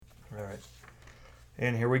All right.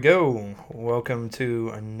 And here we go. Welcome to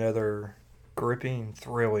another gripping,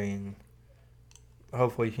 thrilling,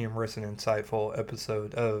 hopefully humorous and insightful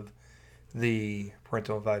episode of the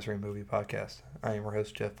Parental Advisory Movie Podcast. I am your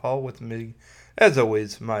host, Jeff Paul. With me, as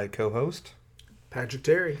always, my co-host, Patrick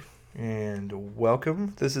Terry. And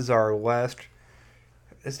welcome. This is our last,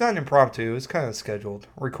 it's not impromptu, it's kind of scheduled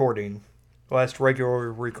recording. Last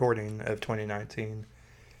regular recording of 2019.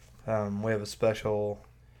 We have a special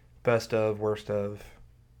best of, worst of,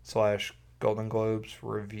 / Golden Globes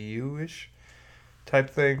review-ish type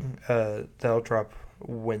thing. That'll drop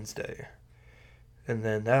Wednesday. And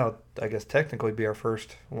then that'll, I guess, technically be our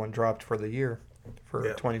first one dropped for the year for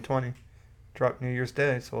 2020. Drop New Year's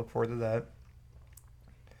Day, so look forward to that.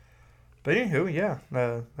 But anywho, yeah,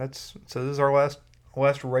 this is our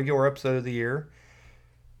last regular episode of the year.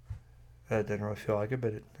 That didn't really feel like it,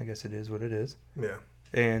 but I guess it is what it is. Yeah.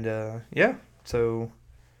 And so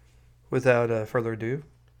without further ado,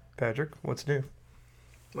 Patrick, what's new?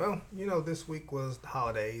 Well, this week was the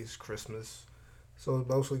holidays, Christmas, so it's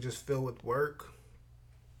mostly just filled with work,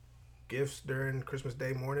 gifts during Christmas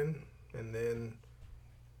Day morning, and then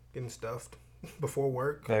getting stuffed before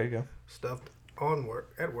work. There you go. Stuffed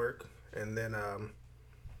at work, and then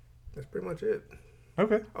that's pretty much it.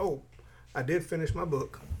 Okay. Oh, I did finish my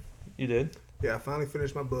book. You did? Yeah, I finally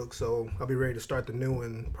finished my book, so I'll be ready to start the new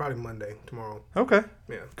one probably Monday, tomorrow. Okay.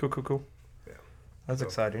 Yeah. Cool. Yeah. That's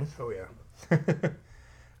exciting. Oh, yeah.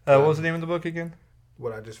 What was the name of the book again?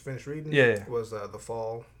 What I just finished reading was The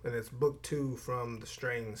Fall, and it's book 2 from the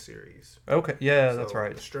Strain series. Okay, yeah, so that's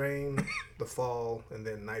right. The Strain, The Fall, and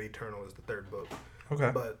then Night Eternal is the third book.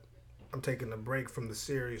 Okay. But I'm taking a break from the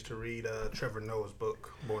series to read Trevor Noah's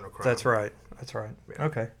book, Born a Crime. That's right. Yeah.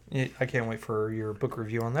 Okay. Yeah, I can't wait for your book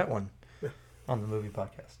review on that one. Yeah. On the movie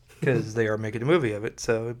podcast. Because they are making a movie of it,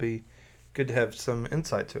 so it'd be good to have some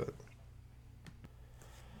insight to it.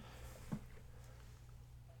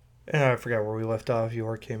 And I forgot where we left off.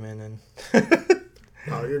 York came in and...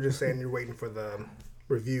 Oh, you're just saying you're waiting for the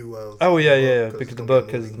review of... Oh, yeah, because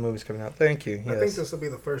the movie's coming out. Thank you, yes. I think this will be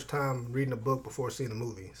the first time reading a book before seeing the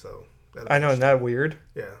movie, so... I know, isn't that weird?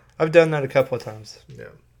 Yeah. I've done that a couple of times. Yeah.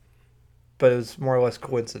 But it was more or less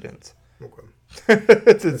coincidence. Okay.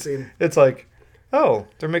 it's like, oh,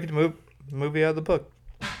 they're making a movie out of the book.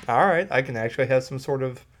 All right, I can actually have some sort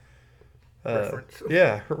of... reference.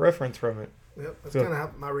 Yeah, reference from it. Yep, that's kind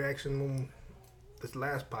of my reaction when this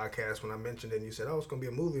last podcast when I mentioned it and you said, oh, it's going to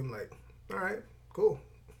be a movie. I'm like, all right, cool.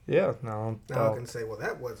 Yeah, no. Now I can say, well,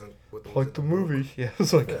 that wasn't what like the movie. Yeah,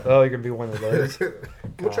 it's like, oh, you're going to be one of those.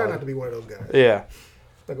 We'll try not to be one of those guys. Yeah.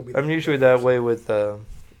 I'm usually that way with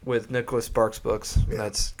Nicholas Sparks books. Yeah.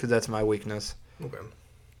 That's because that's my weakness. Okay.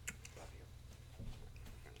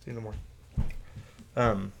 See you no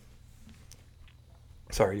more.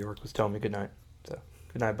 Sorry, York was telling me good night. So,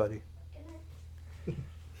 good night, buddy.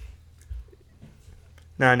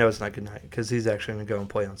 Now I know it's not good night because he's actually going to go and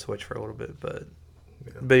play on Switch for a little bit, but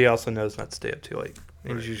he also knows not to stay up too late.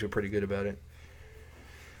 And he's usually pretty good about it.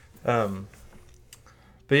 But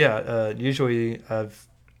yeah, usually I've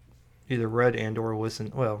either read and or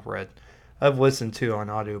listened. Well, read. I've listened to on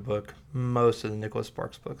audiobook most of the Nicholas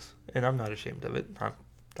Sparks books, and I'm not ashamed of it.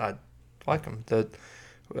 I like them.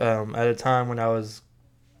 At a time when I was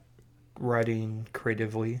writing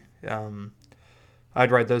creatively, I'd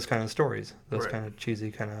write those kind of stories, those kind of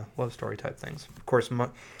cheesy kind of love story type things. Of course,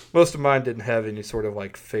 most of mine didn't have any sort of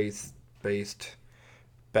like faith-based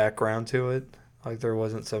background to it. Like there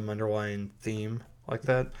wasn't some underlying theme like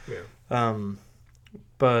that. Yeah.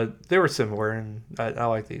 But they were similar, and I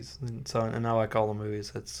like these. And I like all the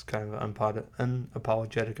movies. It's kind of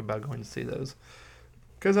unapologetic about going to see those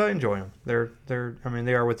because I enjoy them.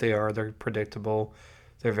 They are what they are. They're predictable.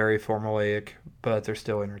 They're very formulaic, but they're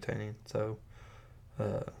still entertaining. So.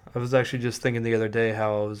 I was actually just thinking the other day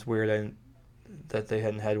how it was weird that they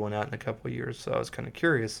hadn't had one out in a couple of years, so I was kind of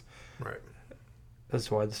curious. Right. That's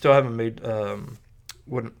why they still haven't made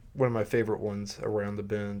one of my favorite ones, Around the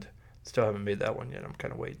Bend. Still haven't made that one yet. I'm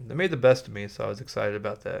kind of waiting. They made The Best of Me, so I was excited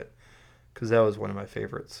about that because that was one of my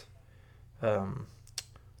favorites. I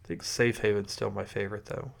think Safe Haven's still my favorite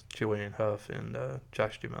though. Julianne Hough and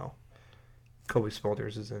Josh Duhamel. Kobe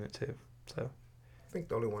Smulders is in it too. So. I think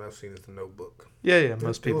the only one I've seen is The Notebook. Yeah.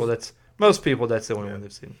 Most people that's the only one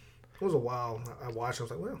they've seen. It was a while. I watched it. I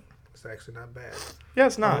was like, well, it's actually not bad. Yeah,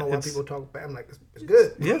 it's not. I don't know why people talk bad. I'm like, it's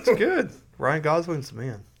good. Yeah, it's good. Ryan Gosling's the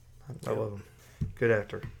man. I love him. Good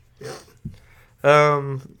actor. Yeah.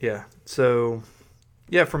 Yeah. So,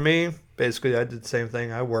 yeah, for me, basically, I did the same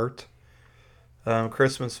thing. I worked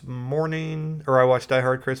Christmas morning, or I watched Die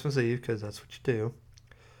Hard Christmas Eve because that's what you do.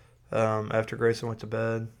 After Grayson went to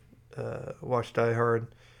bed, watched Die Hard,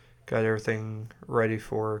 got everything ready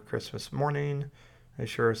for Christmas morning. Made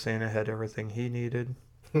sure Santa had everything he needed.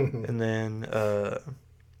 And then,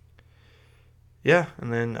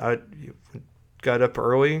 and then I got up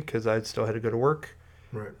early because I still had to go to work.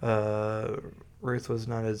 Right. Ruth was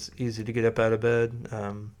not as easy to get up out of bed.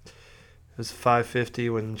 It was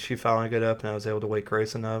 5:50 when she finally got up, and I was able to wake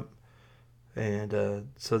Grayson up. And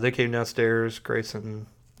so they came downstairs. Grayson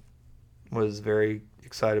was very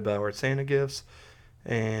excited about our Santa gifts,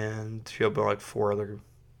 and she opened like 4 other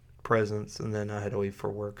presents, and then I had to leave for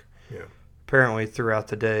work. Yeah. Apparently, throughout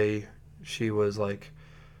the day, she was like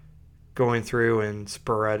going through and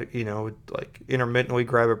sporadic, like intermittently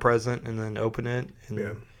grab a present and then open it,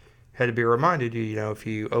 and had to be reminded, if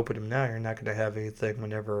you open them now, you're not going to have anything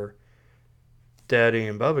whenever Daddy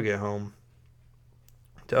and Bubba get home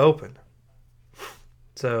to open.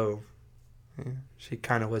 So she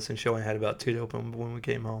kind of listened. She only had about 2 to open when we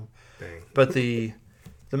came home. Dang. But the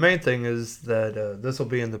main thing is that this will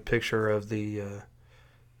be in the picture of the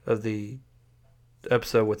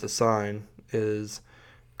episode with the sign, is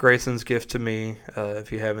Grayson's gift to me.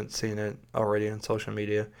 If you haven't seen it already on social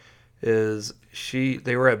media, is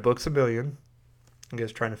they were at Books A Million, I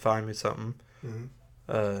guess, trying to find me something.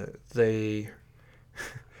 Mm-hmm.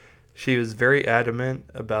 She was very adamant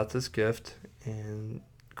about this gift, and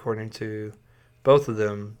according to both of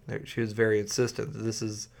them, she was very insistent that this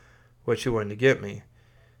is what she wanted to get me.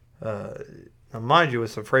 Now, mind you,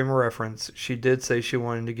 with some frame of reference, she did say she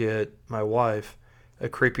wanted to get my wife a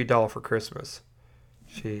creepy doll for Christmas.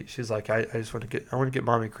 She's like, I want to get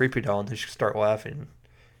mommy a creepy doll, and then she'd start laughing.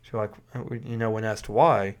 She's like, when asked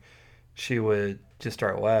why, she would just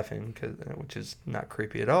start laughing, which is not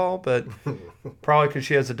creepy at all, but probably because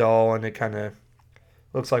she has a doll and it kind of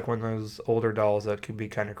looks like one of those older dolls that could be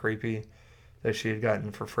kind of creepy that she had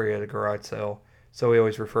gotten for free at a garage sale. So we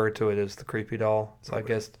always refer to it as the creepy doll. So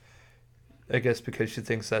okay. I guess because she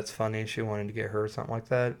thinks that's funny, she wanted to get her something like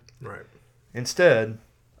that. Right. Instead,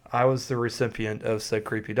 I was the recipient of said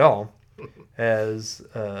creepy doll, as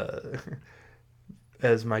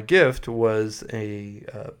my gift was a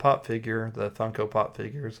pop figure, the Funko Pop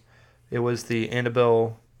figures. It was the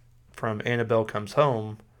Annabelle from Annabelle Comes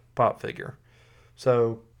Home pop figure.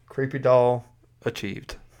 So, creepy doll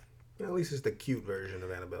achieved. At least it's the cute version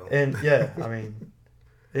of Annabelle. And yeah, I mean,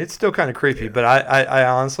 it's still kind of creepy, but I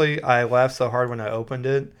honestly, I laughed so hard when I opened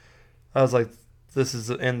it. I was like,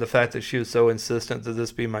 and the fact that she was so insistent that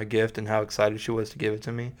this be my gift and how excited she was to give it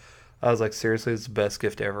to me. I was like, seriously, it's the best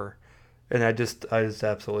gift ever. And I just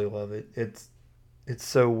absolutely love it. It's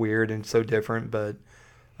so weird and so different, but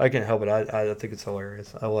I can't help it. I think it's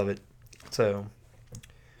hilarious. I love it. So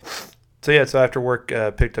after work,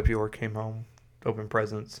 picked up York, came home, opened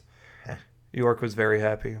presents. York was very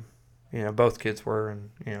happy. Both kids were, and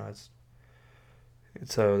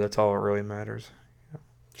so that's all that really matters.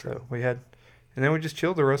 So and then we just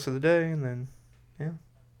chilled the rest of the day, and then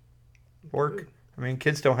work. Good. I mean,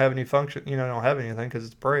 kids don't have any function. Don't have anything because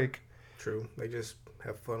it's break. True. They just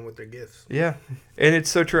have fun with their gifts. Yeah. And it's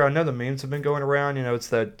so true. I know the memes have been going around. It's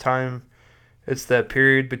that time, it's that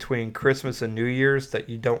period between Christmas and New Year's that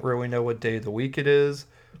you don't really know what day of the week it is,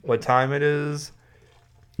 what time it is.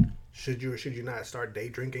 Should you or should you not start day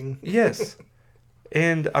drinking? Yes.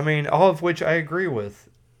 And, I mean, all of which I agree with.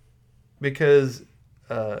 Because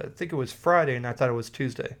I think it was Friday and I thought it was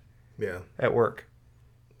Tuesday. Yeah. At work.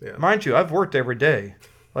 Yeah. Mind you, I've worked every day.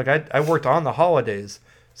 Like, I worked on the holidays.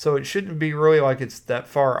 So it shouldn't be really like it's that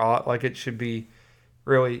far off. Like it shouldn't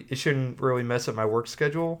really mess up my work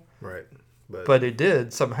schedule. Right. But it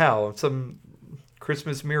did somehow. Some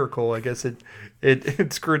Christmas miracle, I guess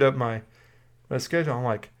it screwed up my schedule. I'm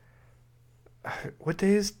like, what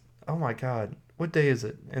day is, oh my God, what day is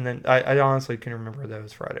it? And then I honestly can't remember that it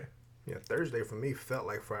was Friday. Yeah, Thursday for me felt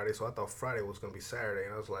like Friday, so I thought Friday was going to be Saturday.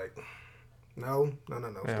 And I was like, no.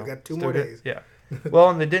 Still got 2 more days. Yeah. Well,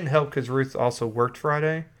 and it didn't help because Ruth also worked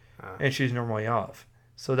Friday, and she's normally off.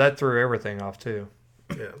 So that threw everything off, too.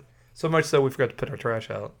 Yeah. So much so we forgot to put our trash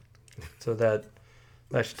out. So that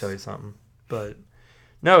should tell you something. But,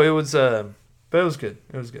 no, it was good.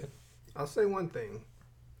 It was good. I'll say one thing.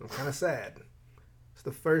 I'm kind of sad. It's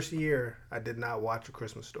the first year I did not watch A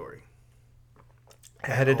Christmas Story. I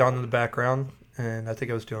had it on in the background, and I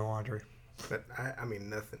think I was doing laundry. But I mean,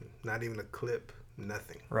 nothing. Not even a clip.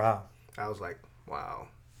 Nothing. Wow. I was like, wow.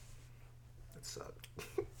 That sucked.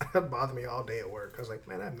 That bothered me all day at work. I was like,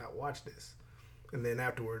 man, I have not watched this. And then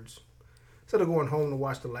afterwards, instead of going home to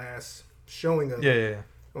watch the last showing of it, I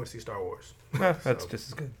went to see Star Wars. Yeah, that's just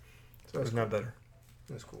as good. So it's cool. not better.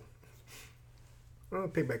 That's cool. I'll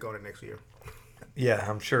pick back on it next year. Yeah,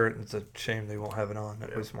 I'm sure it's a shame they won't have it on at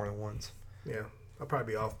Yeah. least more than once. Yeah, I'll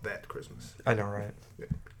probably be off that Christmas. I know, right?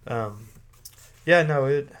 Yeah. Yeah,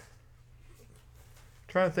 no,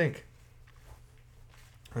 trying to think.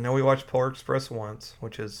 I know we watched Polar Express once,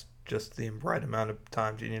 which is just the right amount of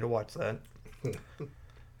times you need to watch that.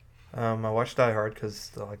 I watched Die Hard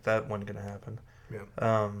because like that wasn't gonna happen. Yeah.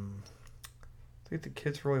 I think the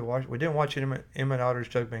kids really watched. We didn't watch Emma and Otter's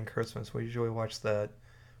Jugman Christmas. We usually watch that.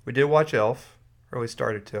 We did watch Elf, or we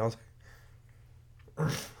started to.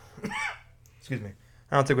 Excuse me.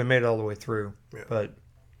 I don't think we made it all the way through, Yeah. but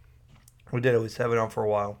we did at least have it on for a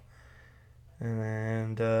while.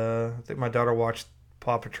 And I think my daughter watched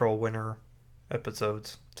Paw Patrol winter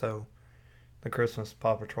episodes, so the Christmas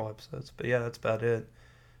Paw Patrol episodes. But yeah, that's about it,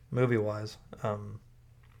 movie wise.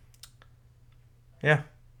 Yeah,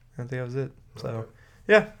 I think that was it. So Okay.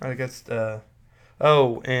 yeah, I guess.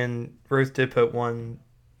 Oh, and Ruth did put one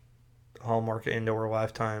Hallmark into her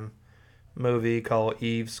Lifetime movie called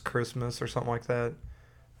Eve's Christmas or something like that.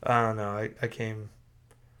 I don't know. I came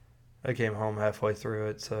home halfway through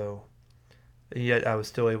it, so yet I was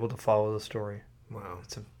still able to follow the story. Wow.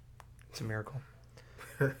 It's a miracle.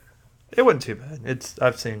 It wasn't too bad.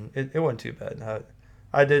 I've seen it. It wasn't too bad.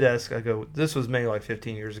 I did ask. I go. This was made like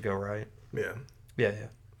 15 years ago, right? Yeah. Yeah.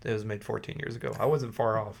 It was made 14 years ago. I wasn't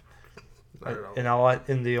far off. Not at all.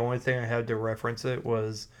 And the only thing I had to reference it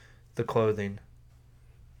was the clothing.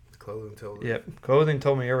 Clothing told. Yep, clothing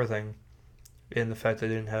told me everything, and the fact they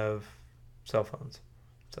didn't have cell phones.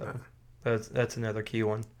 So that's another key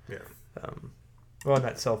one. Yeah. Well,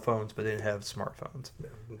 not cell phones, but they didn't have smartphones. Yeah.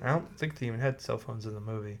 I don't think they even had cell phones in the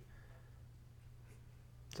movie.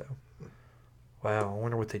 So, wow, I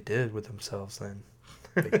wonder what they did with themselves then.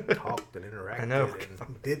 They talked and interacted I know.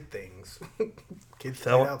 and did things. Kids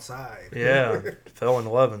Fell- played outside. Yeah, fell in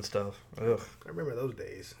love and stuff. Ugh. I remember those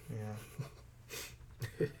days.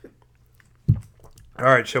 Yeah. All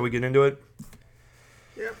right, shall we get into it?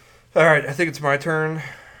 Yeah. All right, I think it's my turn.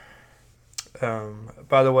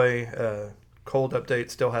 By the way, cold update,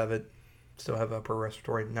 still have it. Still have upper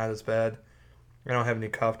respiratory, not as bad. I don't have any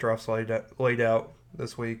cough drops laid out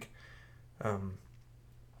this week.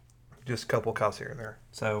 Just a couple coughs here and there.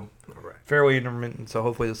 So, All right. fairly intermittent, so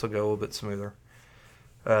hopefully this will go a little bit smoother.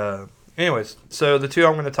 Anyways, so the two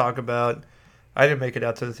I'm going to talk about, I didn't make it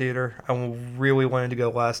out to the theater. I really wanted to go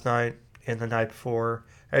last night and the night before.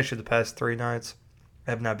 Actually, the past 3 nights,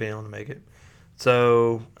 I have not been able to make it.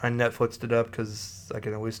 So I Netflixed it up because I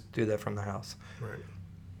can always do that from the house. Right.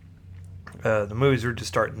 The movies are just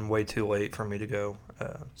starting way too late for me to go.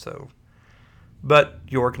 But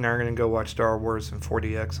York and I are going to go watch Star Wars and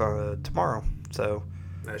 4DX tomorrow. So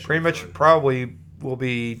That should pretty be much fun. probably will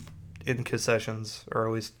be in concessions, or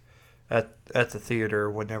at least at the theater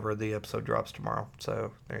whenever the episode drops tomorrow.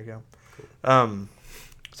 So there you go. Cool.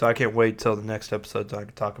 So I can't wait till the next episode so I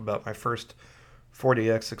can talk about my first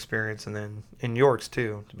 4DX experience, and then in York's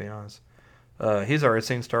too, to be honest. He's already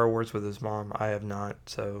seen Star Wars with his mom. I have not,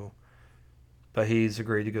 so, but he's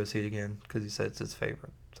agreed to go see it again because he said it's his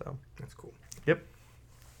favorite. So That's cool.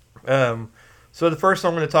 so the first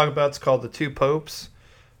one I'm going to talk about is called The Two Popes.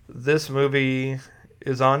 This movie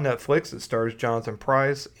is on Netflix. It stars Jonathan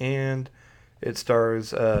Pryce and it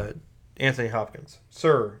stars Anthony Hopkins,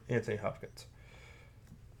 Sir Anthony Hopkins.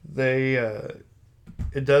 It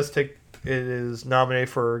is nominated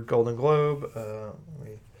for Golden Globe. Let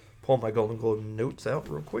me pull my Golden Globe notes out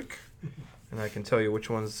real quick, and I can tell you which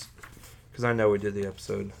ones, because I know we did the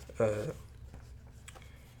episode. Let's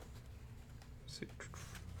see,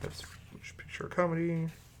 that's motion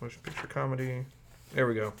picture comedy. There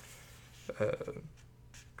we go.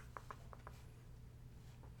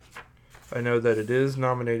 I know that it is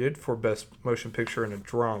nominated for Best Motion Picture in a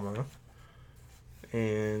Drama,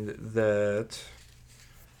 and that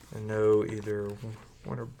I know either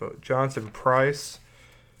one or both. Jonathan Pryce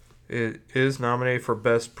is nominated for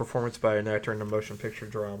Best Performance by an Actor in a Motion Picture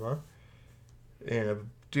Drama, and I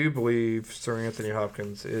do believe Sir Anthony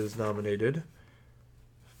Hopkins is nominated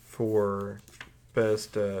for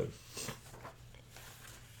Best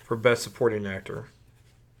Supporting Actor.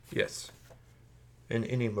 Yes. In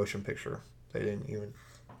any motion picture. They didn't even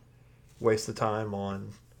waste the time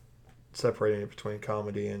on separating it between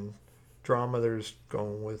comedy and drama. They're just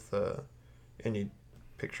going with any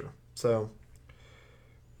picture. So,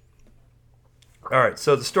 alright,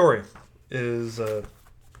 so the story is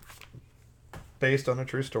based on a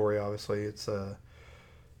true story, obviously. It's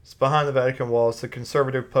behind the Vatican walls. The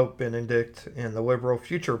conservative Pope Benedict and the liberal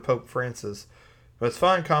future Pope Francis must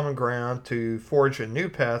find common ground to forge a new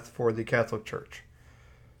path for the Catholic Church.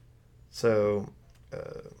 So,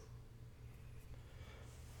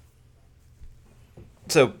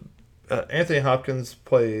 So Anthony Hopkins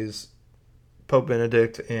plays Pope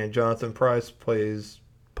Benedict, and Jonathan Pryce plays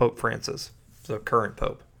Pope Francis, the current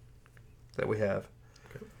Pope that we have.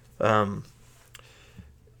 Okay.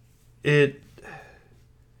 It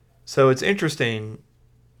so it's interesting.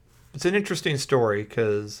 It's an interesting story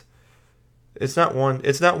because it's not one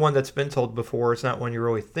that's been told before. It's not one you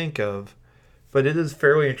really think of, but it is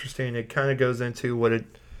fairly interesting. It kind of goes into what it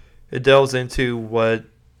delves into what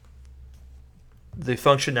the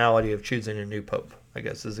functionality of choosing a new pope, I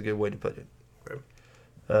guess is a good way to put it.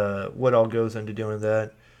 Okay. What all goes into doing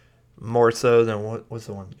that, more so than what was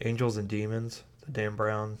the one, Angels and Demons, the Dan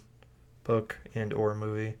Brown book and or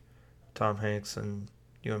movie, Tom Hanks and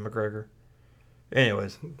Ewan McGregor.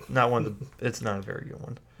 Anyways, it's not a very good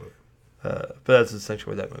one. But that's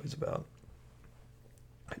essentially what that movie's about.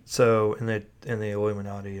 So, in the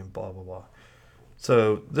Illuminati and blah blah blah.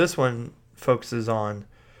 So this one focuses on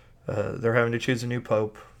they're having to choose a new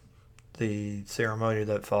pope. The ceremony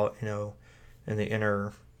that fought, in the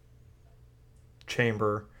inner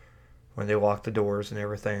chamber when they lock the doors and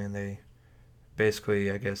everything, and they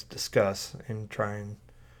basically, I guess, discuss and try and,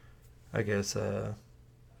 I guess, I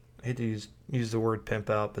hate to use the word pimp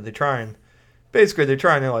out, but they're trying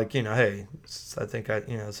to, like, hey, I think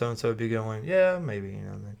so and so would be going, yeah, maybe,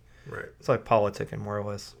 Right. It's like politicking more or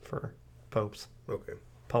less for popes. Okay.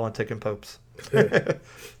 Politicking popes.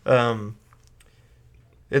 And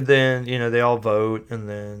then they all vote, and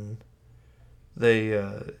then they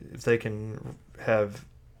if they can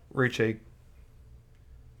reach a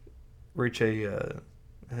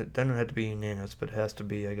it doesn't have to be unanimous, but it has to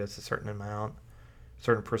be, I guess, a certain amount,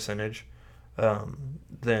 certain percentage,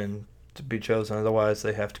 then to be chosen. Otherwise,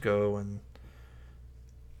 they have to go and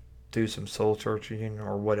do some soul searching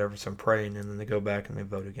or whatever, some praying, and then they go back and they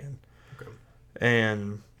vote again. Okay.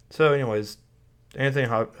 And so, anyways,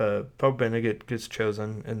 Pope Benedict gets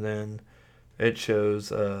chosen, and then it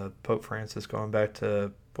shows Pope Francis going back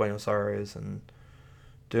to Buenos Aires and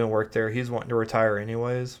doing work there. He's wanting to retire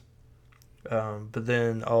anyways, but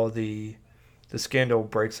then all the scandal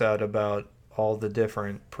breaks out about all the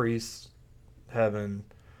different priests having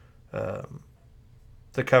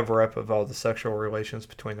the cover up of all the sexual relations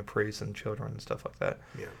between the priests and children and stuff like that.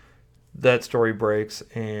 Yeah. That story breaks,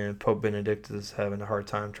 and Pope Benedict is having a hard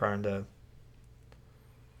time trying to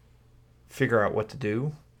figure out what to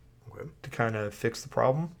do to kind of fix the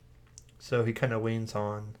problem. So he kind of leans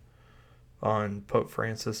on Pope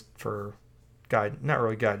Francis for not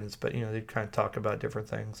really guidance, but they kind of talk about different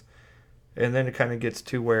things. And then it kind of gets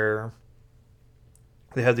to where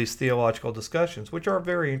they have these theological discussions, which are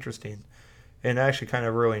very interesting, and I actually kind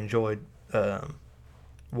of really enjoyed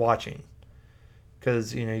watching,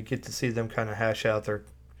 because you get to see them kind of hash out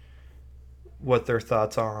what their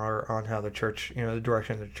thoughts are on how the church, the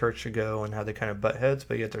direction the church should go, and how they kind of butt heads,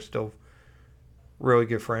 but yet they're still really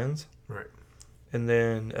good friends. Right. And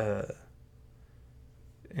then,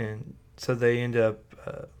 and so they end up,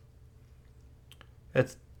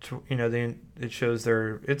 it shows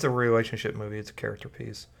it's a relationship movie, it's a character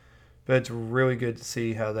piece, but it's really good to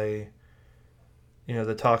see how they,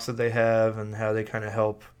 the talks that they have and how they kind of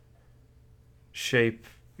help shape,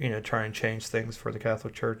 try and change things for the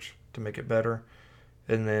Catholic Church to make it better.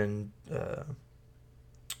 And then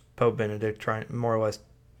Pope Benedict more or less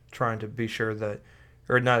trying to be sure that,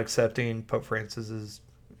 or not accepting Pope Francis's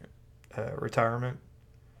retirement.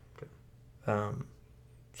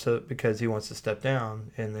 So because he wants to step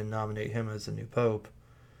down and then nominate him as the new pope,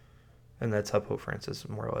 and that's how Pope Francis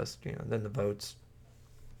more or less, then the votes,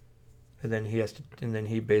 and then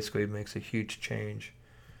he basically makes a huge change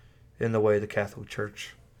in the way the Catholic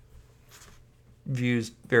Church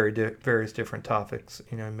views various different topics,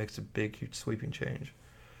 and makes a big, huge, sweeping change.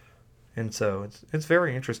 And so it's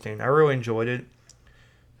very interesting. I really enjoyed it.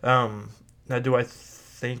 Now, do I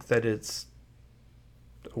think that it's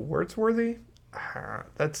awards-worthy?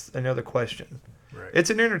 That's another question. Right. It's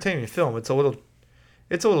an entertaining film. It's a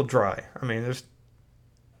little dry. I mean, there's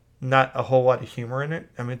not a whole lot of humor in it.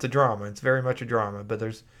 I mean, it's a drama. It's very much a drama, but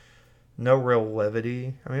there's no real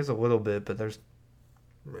levity. I mean, there's a little bit, but there's...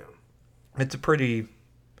 Yeah. It's a pretty...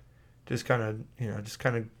 Just kind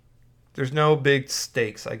of... There's no big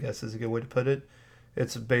stakes, I guess, is a good way to put it.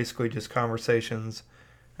 It's basically just conversations.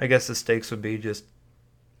 I guess the stakes would be just...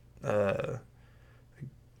 I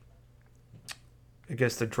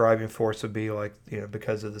guess the driving force would be like,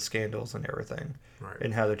 because of the scandals and everything, right,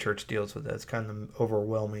 and how the church deals with it. It's kind of the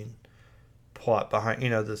overwhelming plot behind,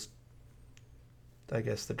 this, I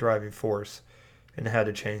guess, the driving force, and how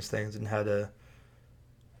to change things, and how to,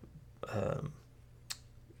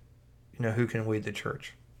 who can lead the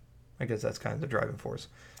church. I guess that's kind of the driving force.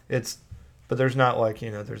 But there's not like,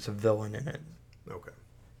 there's a villain in it. Okay.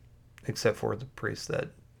 Except for the priests that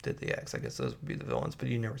did the acts. I guess those would be the villains, but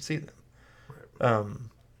you never see them. Right.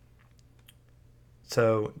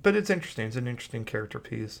 But it's interesting. It's an interesting character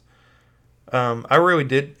piece. I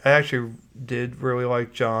actually did really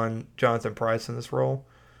like Jonathan Pryce in this role.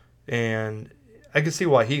 And I could see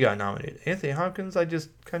why he got nominated. Anthony Hopkins, I just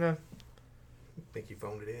kind of... Think he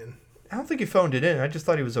phoned it in? I don't think he phoned it in. I just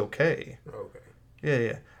thought he was okay. Okay.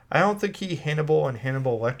 Yeah. I don't think he Hannibal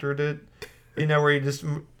Lectered it. Where he just...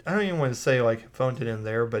 I don't even want to say, like, phoned it in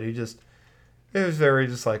there, but he just... It was very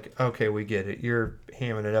just like, okay, we get it. You're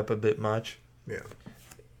hamming it up a bit much. Yeah.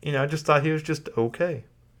 I just thought he was just okay.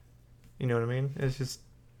 You know what I mean? It was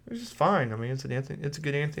just fine. I mean, it's a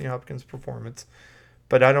good Anthony Hopkins performance.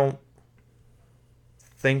 But I don't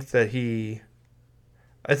think that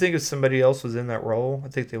I think if somebody else was in that role, I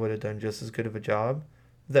think they would have done just as good of a job.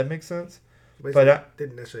 If that makes sense. But I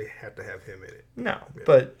didn't necessarily have to have him in it. No. Yeah.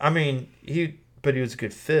 But, I mean, he was a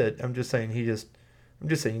good fit. I'm just saying you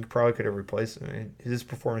probably could have replaced him. His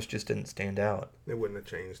performance just didn't stand out. It wouldn't have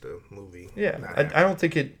changed the movie. Yeah. I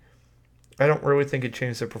don't really think it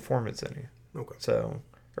changed the performance any. Okay. So,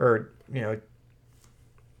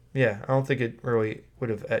 yeah, I don't think it really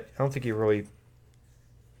would have. I don't think he really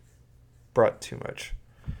brought too much.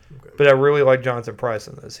 Okay. But I really like Jonathan Pryce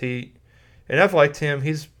in this. And I've liked him.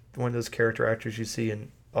 He's one of those character actors you see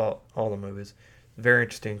in all the movies. Very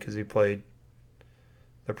interesting because he played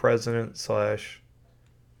the president /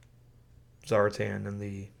 Zartan in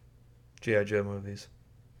the G.I. Joe movies.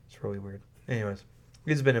 It's really weird. Anyways,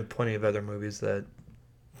 he's been in plenty of other movies that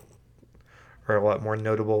are a lot more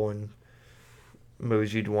notable and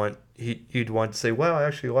movies you'd want to say, well, I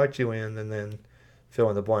actually liked you in, and then fill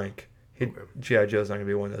in the blank. G.I. Joe's not going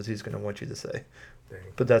to be one of those he's going to want you to say. Dang.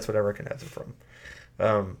 But that's what I recognize him from.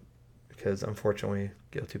 Because, unfortunately,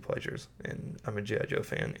 guilty pleasures. And I'm a G.I. Joe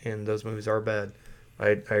fan, and those movies are bad.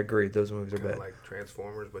 I agree. Those movies are bad. Like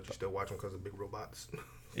Transformers, but you still watch them because of big robots.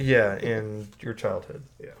 Yeah, in your childhood.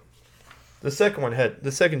 Yeah. The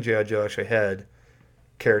second G.I. Joe actually had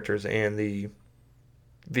characters and the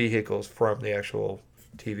vehicles from the actual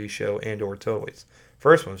TV show and or toys.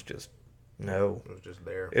 First one was just no. It was just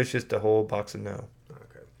there. It was just a whole box of no.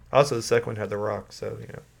 Okay. Also, the second one had The Rock, so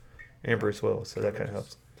and Bruce Willis, so that kind of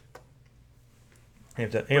helps.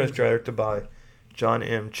 It was directed by John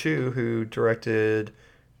M. Chu, who directed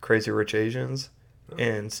Crazy Rich Asians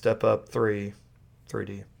and Step Up 3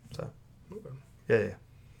 3D. So, yeah.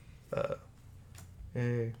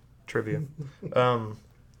 Trivia.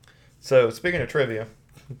 So speaking of trivia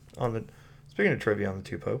on the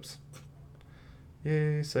two popes.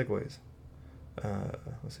 Yay, segues.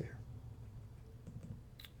 Let's see here.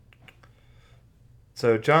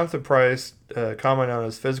 So Jonathan Pryce commented on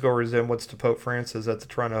his physical resemblance to Pope Francis at the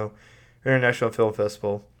Toronto International Film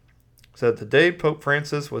Festival. Said the day Pope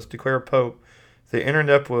Francis was declared Pope, the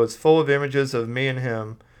internet was full of images of me and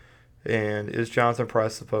him, and is Jonathan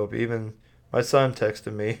Pryce the Pope? Even my son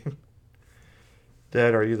texted me,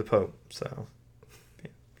 Dad, are you the Pope? So,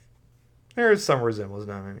 yeah. There is some resemblance,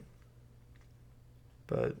 not many.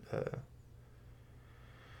 But,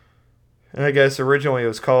 and I guess originally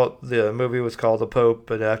the movie was called The Pope,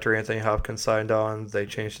 but after Anthony Hopkins signed on, they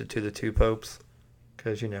changed it to The Two Popes.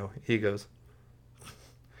 Because, egos.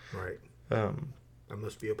 Right. I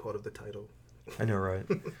must be a part of the title. I know, right?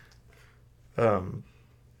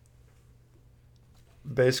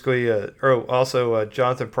 Basically,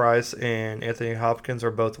 Jonathan Pryce and Anthony Hopkins are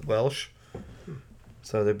both Welsh.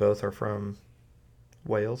 So they both are from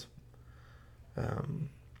Wales.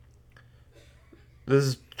 This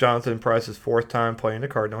is Jonathan Pryce's fourth time playing the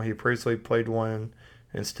Cardinal. He previously played one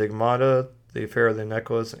in Stigmata, The Affair of the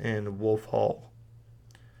Necklace, and Wolf Hall.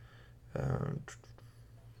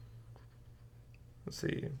 Let's see.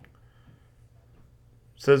 It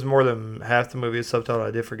says more than half the movie is subtitled.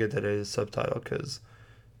 I did forget that it is subtitled because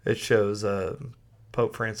it shows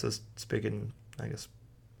Pope Francis speaking, I guess,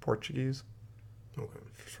 Portuguese. Okay.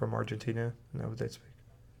 From Argentina. Isn't that what they speak?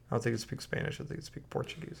 I don't think it speaks Spanish. I think it speaks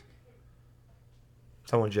Portuguese.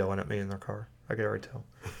 Someone's yelling at me in their car. I can already tell.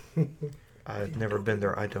 I've never been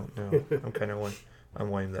there. I don't know. I'm kind of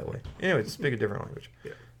I'm lame that way. Anyway, speak a different language.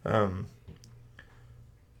 Yeah.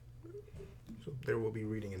 So there will be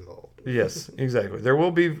reading involved. Yes, exactly. There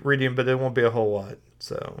will be reading, but it won't be a whole lot.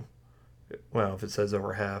 So, well, if it says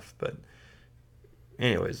over half, but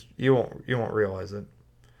anyways, you won't realize it.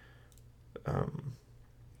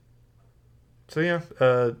 So yeah,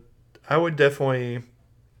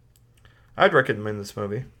 I'd recommend this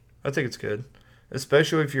movie. I think it's good,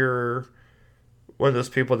 especially if you're one of those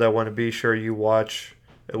people that want to be sure you watch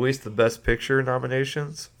at least the Best Picture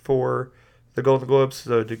nominations for the Golden Globes,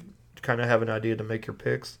 so to kind of have an idea to make your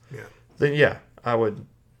picks, Yeah. then yeah, I would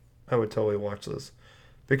totally watch this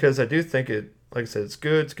because I do think it. Like I said, it's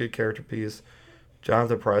good. It's a good character piece.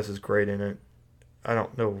 Jonathan Pryce is great in it. I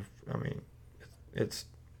don't know. I mean, it's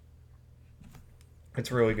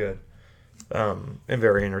really good, and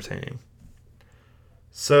very entertaining.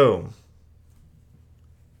 So,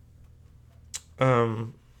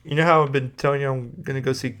 you know how I've been telling you I'm gonna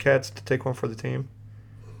go see Cats to take one for the team,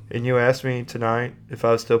 and you asked me tonight if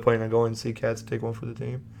I was still planning on going to see Cats to take one for the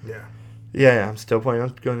team. Yeah. Yeah, I'm still planning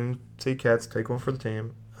on going to see Cats to take one for the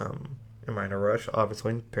team. Am I in a rush?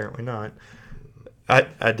 Obviously, apparently not.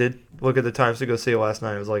 I did look at the times to go see it last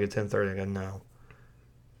night. It was like at 10:30. I go, no.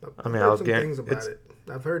 I mean, I've heard some things about it's it.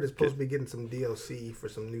 I've heard it's supposed to be getting some DLC for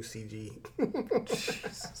some new CG.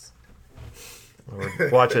 Jesus. Or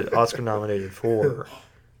watch it Oscar nominated for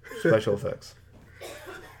special effects.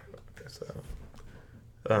 So,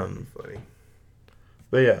 Funny.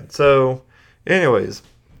 but yeah. So, anyways,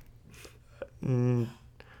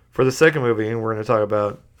 for the second movie, we're going to talk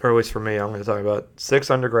about, or at least for me, I'm going to talk about Six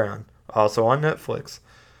Underground, also on Netflix.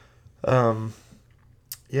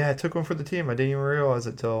 Yeah, I took one for the team. I didn't even realize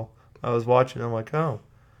it till I was watching. I'm like, oh,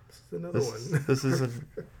 this is another one. This isn't.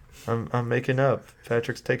 I'm making up.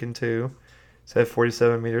 Patrick's taken 2. He's had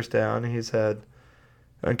 47 meters down. He's had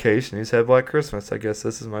Uncaged, and he's had Black Christmas. I guess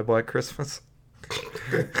this is my Black Christmas.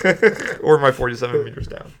 Or my 47 meters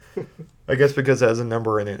down. I guess because it has a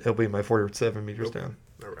number in it, it'll be my 47 meters down.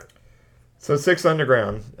 All right. So Six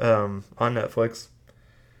Underground on Netflix.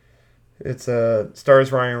 It's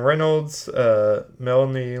stars Ryan Reynolds,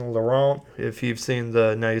 Melanie Laurent. If you've seen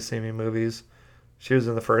the Now You See Me movies, she was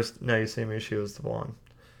in the first Now You See Me. She was the blonde,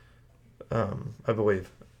 I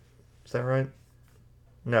believe. Is that right?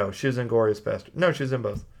 No, she was in Glorious Bastards. No, she was in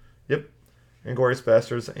both. Yep, in Glorious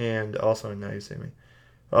Bastards and also in Now You See Me.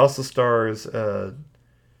 Also stars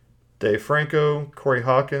Dave Franco, Corey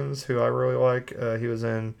Hawkins, who I really like. He was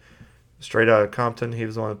in Straight Outta Compton. He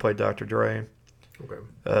was the one that played Dr. Dre.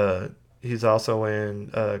 Okay. He's also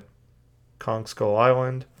in Kong Skull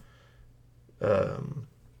Island.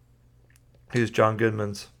 He's John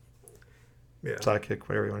Goodman's sidekick,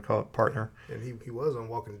 whatever you want to call it, partner. And he was on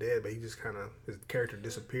Walking Dead, but he just kind of, his character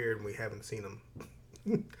disappeared and we haven't seen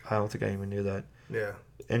him. I don't think I even knew that. Yeah.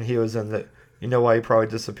 And he was in the, you know why he probably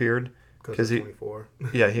disappeared? Because he 24.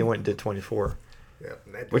 Yeah, he went and did 24. Yeah,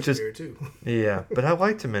 and that which is too. Yeah, but I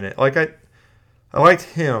liked him in it. Like I liked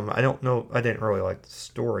him. I don't know. I didn't really like the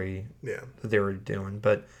story that they were doing,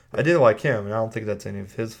 but I did like him, and I don't think that's any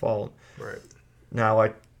of his fault. Right. Now,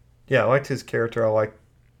 I liked his character. I liked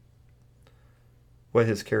what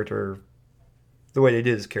his character, the way they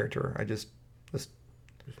did his character. Just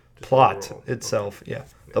plot overall. itself. Okay. Yeah,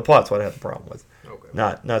 the plot's what I had the problem with. Okay.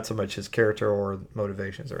 Not so much his character or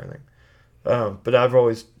motivations or anything. But I've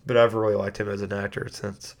really liked him as an actor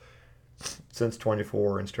since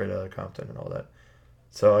 24 and Straight Outta Compton and all that.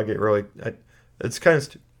 So I get really, it's kind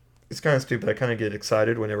of stupid. I kind of get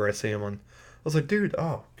excited whenever I see him on. I was like, dude,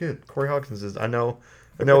 oh, good. Corey Hawkins is. I know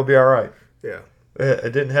it'll be all right. Yeah.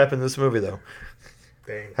 It didn't happen in this movie though.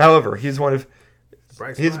 Dang. However, he's about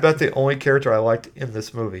the only character I liked in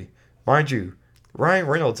this movie, mind you. Ryan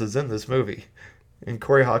Reynolds is in this movie, and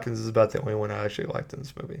Corey Hawkins is about the only one I actually liked in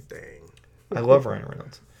this movie. Dang. I love Ryan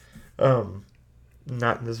Reynolds.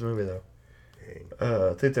 Not in this movie though.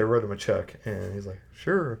 I think they wrote him a check, and he's like,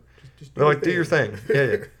 "Sure." They're like, "Do your thing."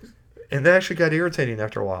 Yeah. And that actually got irritating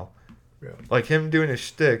after a while. Yeah. Like him doing his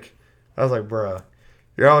shtick, I was like, "Bruh,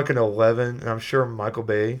 you're like an 11," and I'm sure Michael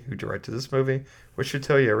Bay, who directed this movie, which should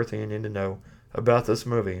tell you everything you need to know about this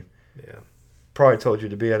movie. Yeah. Probably told you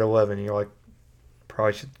to be at 11, and you're like,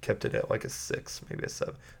 probably should have kept it at like a 6, maybe a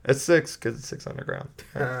 7. At 6, because it's 6 Underground.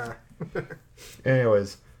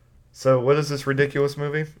 Anyways, so what is this ridiculous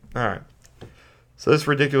movie? All right. So this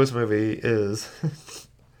ridiculous movie is...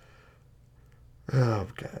 oh,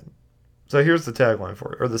 God. So here's the tagline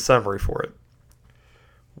for it, or the summary for it.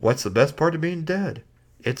 What's the best part of being dead?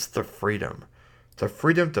 It's the freedom. The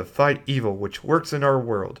freedom to fight evil which works in our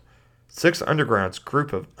world. Six Underground's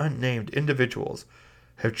group of unnamed individuals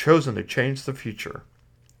have chosen to change the future.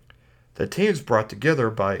 The team is brought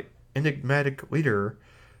together by enigmatic leader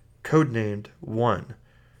codenamed One,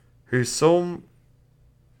 whose sole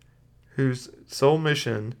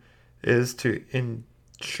mission is to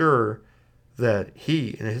ensure that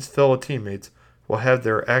he and his fellow teammates will have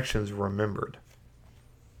their actions remembered.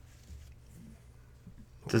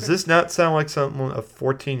 Does this not sound like something a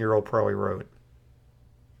 14-year-old probably wrote?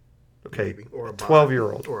 Okay, maybe. Or a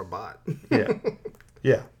 12-year-old. Or a bot.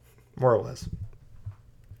 Yeah, more or less.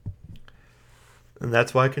 And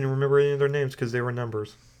that's why I can remember any of their names, because they were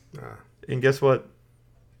numbers. And guess what?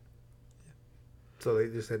 So they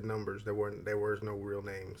just had numbers. There was no real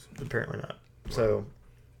names. Apparently not. So,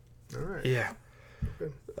 All right. yeah.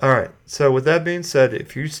 Okay. All right. So with that being said,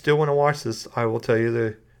 if you still want to watch this, I'll tell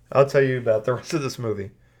you about the rest of this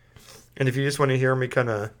movie. And if you just want to hear me kind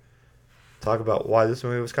of talk about why this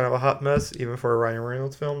movie was kind of a hot mess, even for a Ryan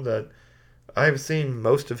Reynolds film, that I've seen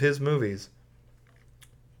most of his movies.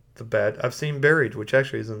 I've seen Buried, which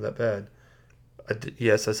actually isn't that bad.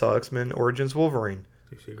 Yes, I saw X-Men Origins Wolverine.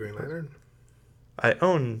 Did you see Green Lantern? I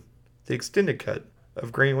own the extended cut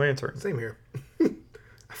of Green Lantern. Same here.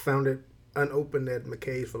 I found it unopened at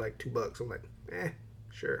McKay's for like $2. I'm like,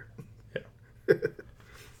 sure. Yeah.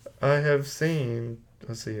 I have seen.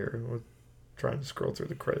 Let's see here. We're trying to scroll through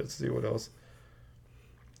the credits, see what else.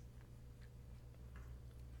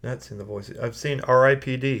 Not seen The Voice. I've seen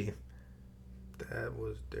R.I.P.D. That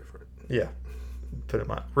was different. Yeah. Put it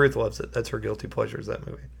my Ruth loves it. That's her guilty pleasure, is that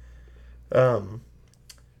movie.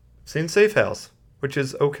 Seen Safe House, which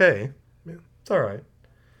is okay. Yeah. It's alright.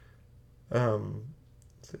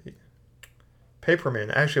 Let's see.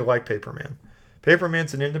 Paperman. I actually like Paperman.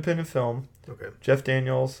 Paperman's an independent film. Okay. Jeff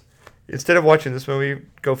Daniels. Instead of watching this movie,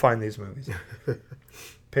 go find these movies.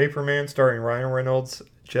 Paperman, starring Ryan Reynolds,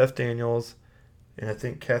 Jeff Daniels, and I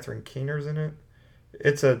think Catherine Keener's in it.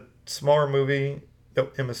 It's a smaller movie. Oh,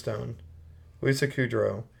 Emma Stone, Lisa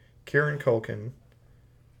Kudrow, Kieran Culkin.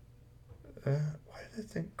 Why did I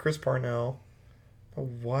think Chris Parnell?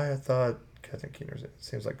 Why I thought Catherine Keener's in it.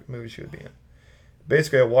 Seems like a movie she would be in.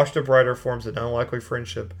 Basically, a washed-up writer forms an unlikely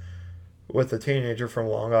friendship with a teenager from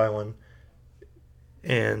Long Island,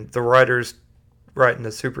 and the writer's writing a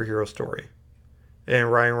superhero story.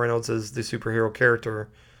 And Ryan Reynolds is the superhero character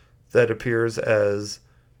that appears as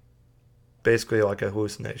basically like a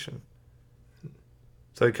hallucination.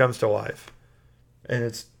 So he comes to life. And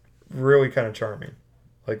it's really kind of charming.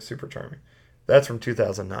 Like super charming. That's from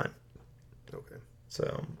 2009. Okay.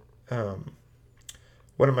 So,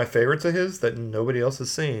 one of my favorites of his that nobody else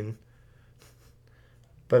has seen,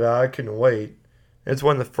 but I couldn't wait. It's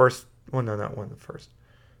one of the first. Well, no, not one of the first.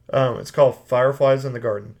 It's called Fireflies in the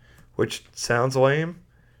Garden, which sounds lame,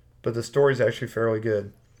 but the story's actually fairly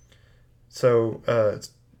good. So,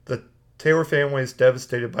 the Taylor family is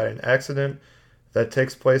devastated by an accident that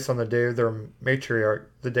takes place on the day of their matriarch.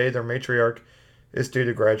 The day their matriarch is due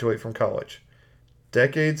to graduate from college,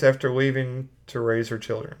 decades after leaving to raise her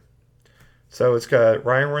children. So it's got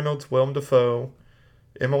Ryan Reynolds, Willem Dafoe,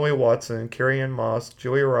 Emily Watson, Carrie-Anne Moss,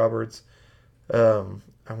 Julia Roberts. I'm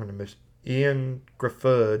going to miss Ian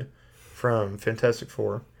Gruffudd from Fantastic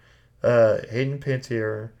Four, Hayden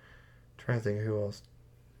Panettiere. Trying to think of who else.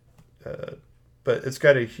 But it's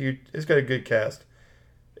got a good cast,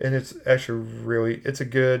 and it's actually it's a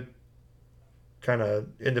good kind of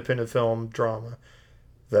independent film drama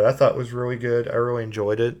that I thought was really good. I really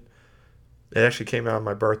enjoyed it. It actually came out on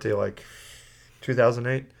my birthday, like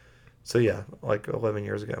 2008. So yeah, like 11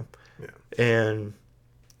 years ago. Yeah. And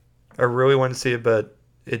I really wanted to see it, but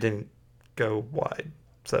it didn't go wide.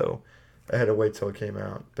 So I had to wait till it came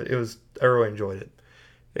out. But I really enjoyed it.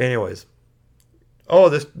 Anyways, all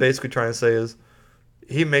of this basically trying to say is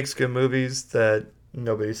he makes good movies that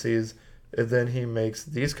nobody sees, and then he makes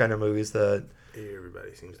these kind of movies that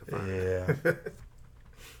everybody seems to find. Yeah.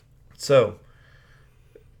 So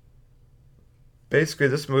basically,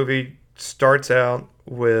 this movie starts out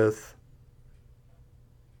with,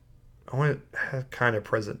 I want to have kind of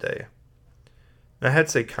present day. And I had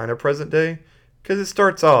to say kind of present day because it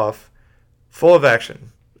starts off full of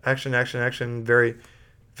action. Action, very,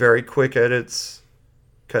 very quick edits,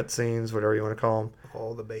 cutscenes, whatever you want to call them.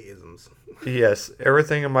 All the Bayisms. Yes,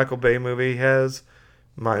 everything a Michael Bay movie has,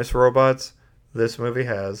 minus robots, this movie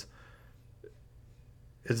has.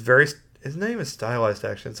 His name is stylized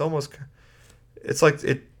action. It's like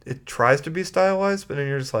it tries to be stylized, but then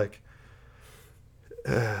you're just like,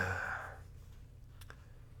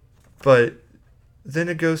 But then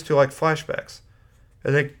it goes to like flashbacks,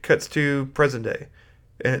 and then it cuts to present day,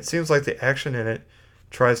 and it seems like the action in it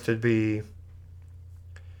tries to be.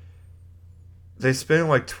 They spend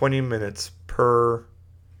like 20 minutes per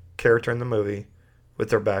character in the movie with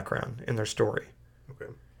their background and their story.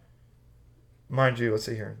 Okay. Mind you, let's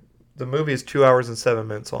see here. The movie is 2 hours and 7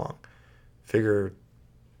 minutes long. Figure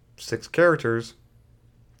 6 characters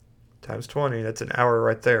times 20. That's an hour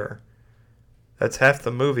right there. That's half the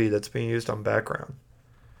movie that's being used on background.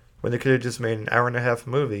 When they could have just made an hour and a half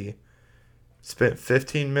movie, spent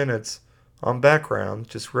 15 minutes on background,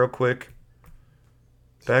 just real quick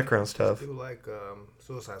background stuff. People like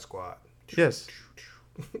Suicide Squad. Yes.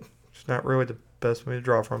 It's not really the best movie to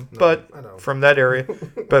draw from. No, but I know. from that area,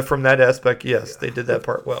 but from that aspect, yes, they did that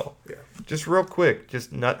part well. Yeah. Just real quick.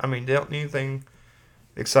 Just not. I mean, they don't need anything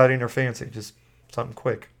exciting or fancy. Just something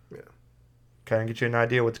quick. Yeah. Kind of get you an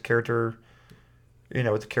idea what the character,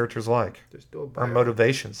 what the character's like, Just do a or bio,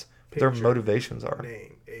 motivations. picture, Their motivations are.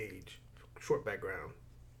 name, age, short background.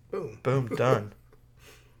 Boom. Boom, done.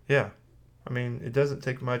 Yeah. I mean, it doesn't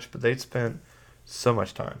take much, but they spent so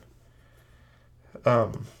much time.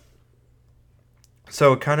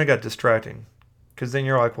 So it kind of got distracting, because then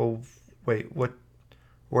you're like, well, wait, what?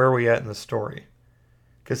 Where are we at in the story?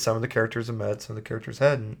 Because some of the characters have met, some of the characters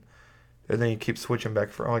hadn't, and then you keep switching back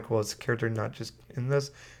for like, well, is the character not just in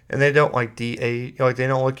this? And they don't like de-age, like they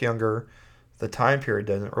don't look younger. The time period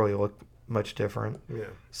doesn't really look much different. Yeah.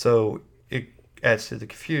 So it adds to the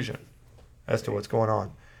confusion as to what's going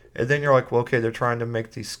on. And then you're like, well, okay, they're trying to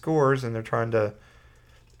make these scores and they're trying to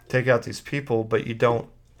take out these people, but you don't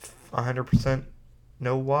 100%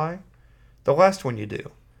 know why. The last one you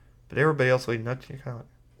do, but everybody else leading up to you kind of like,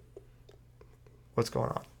 what's going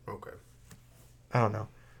on? Okay. I don't know.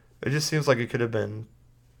 It just seems like it could have been.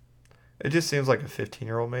 It just seems like a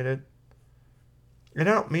 15-year-old made it. And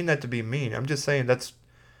I don't mean that to be mean. I'm just saying that's,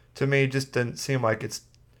 to me, it just didn't seem like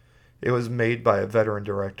it was made by a veteran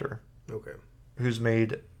director. Okay. Who's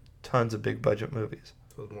made tons of big budget movies.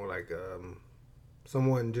 So it's more like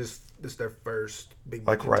someone just this their first big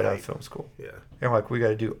like budget right type. out of film school. Yeah. And like, we got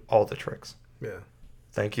to do all the tricks. Yeah.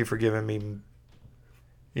 Thank you for giving me,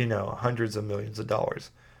 hundreds of millions of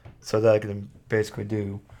dollars, so that I can basically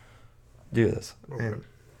do this. Okay. And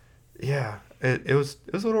yeah, it was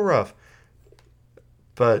a little rough,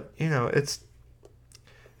 but it's,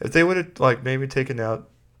 if they would have like maybe taken out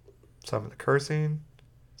some of the cursing,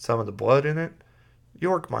 some of the blood in it,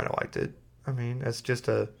 York might have liked it. I mean, it's just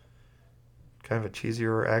a kind of a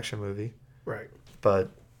cheesier action movie. Right. But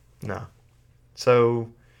no.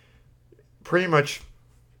 So pretty much,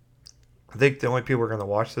 I think the only people who are going to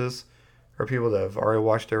watch this are people that have already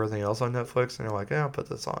watched everything else on Netflix and they're like, yeah, I'll put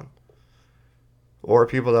this on. Or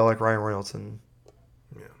people that like Ryan Reynolds and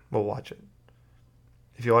will watch it.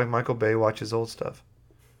 If you like Michael Bay, watch his old stuff.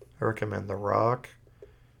 I recommend The Rock,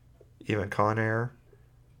 even Con Air.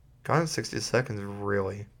 Gone in 60 Seconds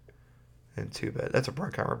really isn't too bad. That's a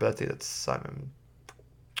Bruckheimer, but I think that's Simon.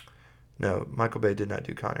 No, Michael Bay did not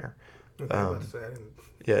do Con Air. Okay, I was about to say, I didn't...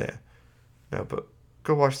 Yeah. No, but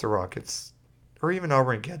go watch The Rock. Or even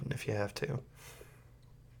Armageddon if you have to.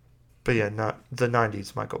 But yeah, not the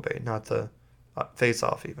 90s Michael Bay, not the Face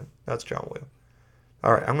Off even. That's John Woo.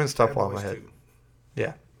 All right, I'm going to stop Bad while in my Boys head. 2.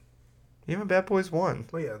 Yeah. Even Bad Boys 1.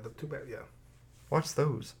 Oh yeah, the too bad. Yeah. Watch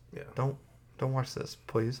those. Yeah. Don't watch this,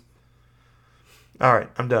 please. All right,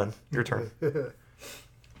 I'm done. Your turn.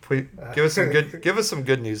 Please give us some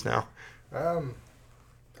good news now.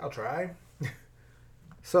 I'll try.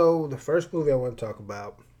 So the first movie I want to talk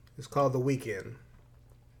about is called The Weeknd.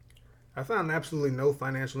 I found absolutely no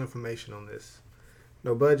financial information on this.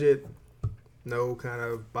 No budget, no kind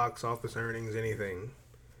of box office earnings, anything.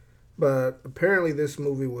 But apparently this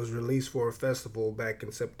movie was released for a festival back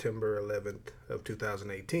in September 11th of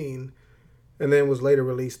 2018, and then was later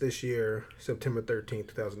released this year, September 13th,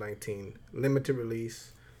 2019. Limited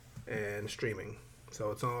release and streaming.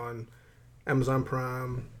 So it's on Amazon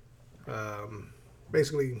Prime,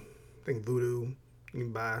 basically, I think Vudu, you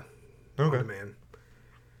can buy on demand.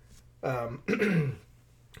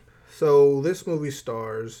 So this movie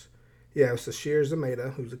stars, Sashir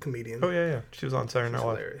Zamata, who's a comedian. Oh yeah. She was on Saturday Night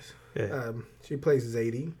Live. Hilarious. Yeah. She plays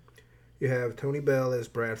Zadie. You have Tony Bell as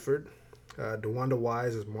Bradford, DeWanda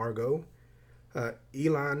Wise as Margot,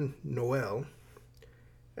 Elon Noel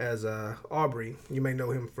as Aubrey. You may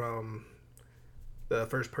know him from the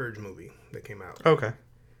first Purge movie that came out. Okay.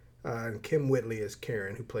 And Kim Whitley as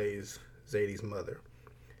Karen, who plays Zadie's mother.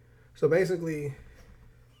 So basically,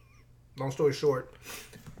 long story short,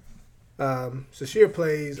 Sashir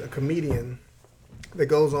plays a comedian that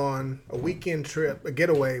goes on a weekend trip, a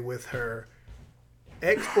getaway with her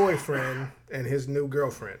ex-boyfriend and his new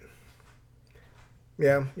girlfriend.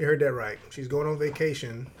 Yeah, you heard that right. She's going on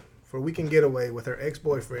vacation for a weekend getaway with her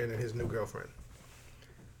ex-boyfriend and his new girlfriend.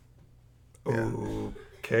 Yeah.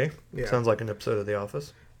 Okay. Yeah. Sounds like an episode of The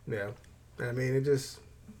Office. Yeah. I mean, it's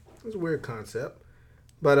a weird concept.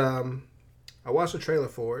 But I watched the trailer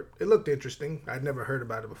for it. It looked interesting. I'd never heard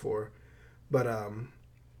about it before. But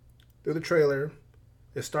through the trailer,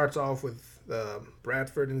 it starts off with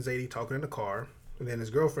Bradford and Zadie talking in the car. And then his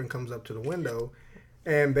girlfriend comes up to the window.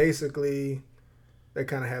 And basically, they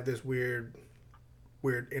kind of have this weird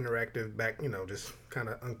interactive back, just kind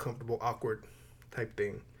of uncomfortable, awkward type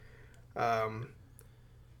thing.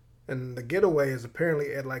 And the getaway is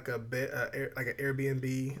apparently at like an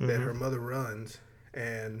Airbnb that her mother runs.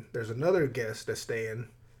 And there's another guest that's staying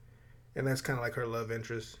and that's kind of like her love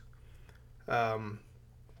interest. Um,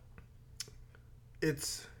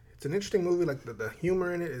 it's an interesting movie. Like the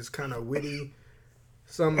humor in it is kind of witty.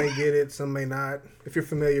 Some may get it, some may not. If you're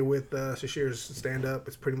familiar with Shashir's stand up,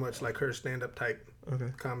 it's pretty much like her stand up type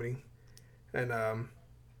Okay. comedy. And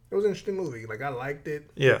it was an interesting movie. Like I liked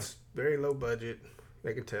it. Yeah. It's very low budget.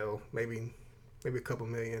 I can tell. Maybe a couple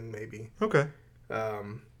million, maybe. Okay.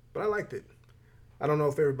 But I liked it. I don't know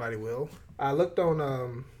if everybody will. I looked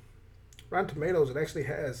on Rotten Tomatoes. It actually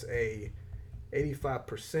has a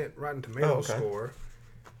 85% Rotten Tomatoes score.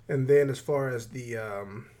 And then as far as the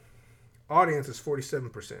audience is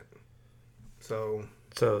 47%. So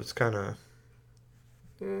it's kind of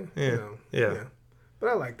yeah. But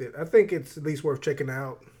I liked it. I think it's at least worth checking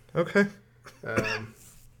out. Okay.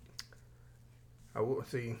 I will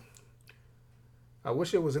see. I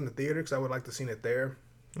wish it was in the theater because I would like to seen it there.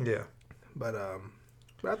 Yeah. But I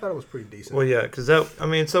thought it was pretty decent. Well, yeah, because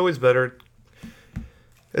it's always better.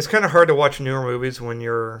 It's kind of hard to watch newer movies when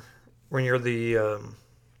you're the.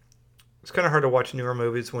 It's kind of hard to watch newer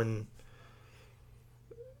movies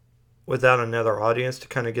without another audience to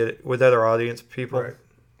kind of get with other audience people Right.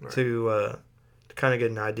 to kind of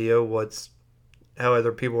get an idea how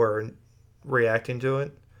other people are reacting to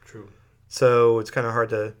it. True. So it's kind of hard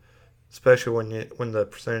to, especially when the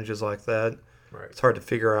percentage is like that. Right. It's hard to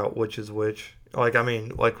figure out which is which.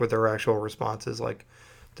 Like with their actual responses, like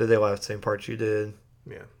did they laugh the same parts you did?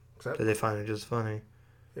 Yeah. Did they find it just funny?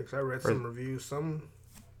 Yeah, because I read some reviews. Some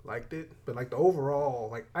liked it, but like the overall,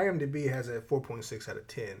 like IMDb has a 4.6 out of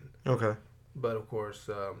 10. Okay. But of course,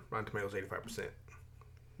 Rotten Tomatoes 85%.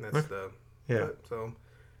 That's yeah. So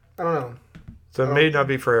I don't know. So it may not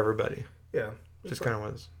be for everybody. Yeah. Just kind of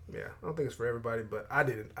was. Yeah, I don't think it's for everybody, but I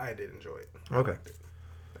did enjoy it. Okay.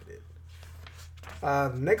 I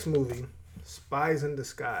did. Next movie, Spies in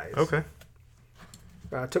Disguise. Okay.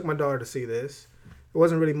 I took my daughter to see this. It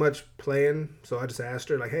wasn't really much playing, so I just asked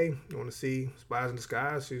her, like, hey, you want to see Spies in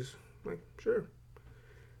Disguise? She's like, sure.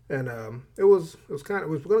 And we were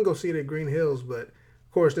going to go see it at Green Hills, but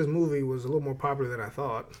of course this movie was a little more popular than I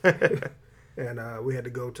thought. And we had to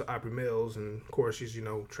go to Opry Mills, and of course,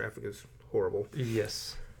 traffic is horrible.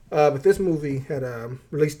 Yes. But this movie had a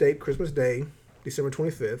release date, Christmas Day, December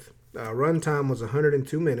 25th. Runtime was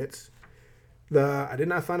 102 minutes. I did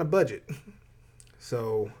not find a budget.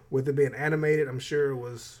 So, with it being animated, I'm sure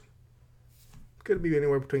could be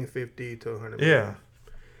anywhere between 50 to 100 million. Yeah.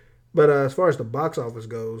 But as far as the box office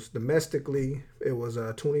goes, domestically, it was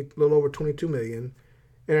a little over 22 million.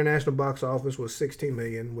 International box office was 16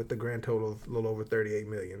 million, with the grand total of a little over 38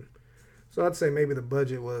 million. So I'd say maybe the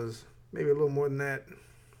budget was maybe a little more than that.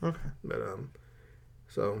 Okay. But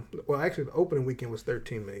actually the opening weekend was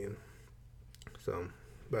 13 million. So,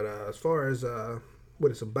 but as far as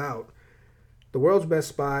what it's about, the world's best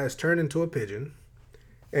spy is turned into a pigeon,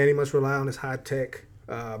 and he must rely on his high-tech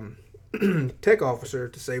tech officer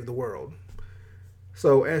to save the world.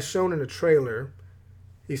 So, as shown in the trailer,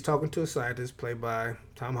 he's talking to a scientist played by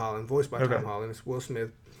Tom Holland, voiced by Tom Holland. It's Will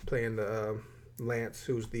Smith playing the Lance,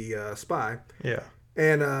 who's the spy. Yeah.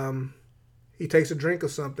 And he takes a drink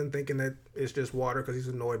of something, thinking that it's just water because he's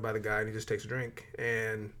annoyed by the guy, and he just takes a drink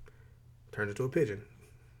and turns into a pigeon.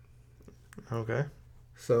 Okay.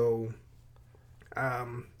 So,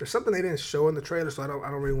 there's something they didn't show in the trailer, so I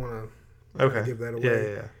don't really want to give that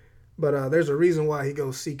away. Yeah. But there's a reason why he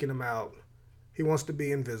goes seeking him out. He wants to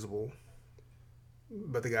be invisible.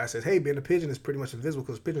 But the guy says, hey, being a pigeon is pretty much invisible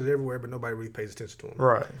because pigeons are everywhere, but nobody really pays attention to him.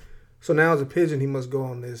 Right. So now as a pigeon, he must go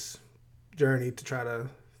on this journey to try to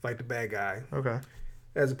fight the bad guy. Okay.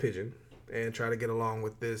 As a pigeon. And try to get along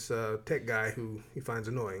with this tech guy who he finds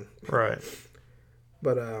annoying. Right.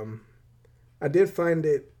 But I did find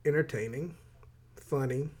it entertaining,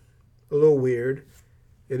 funny, a little weird.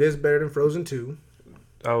 It is better than Frozen 2.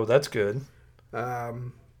 Oh, that's good.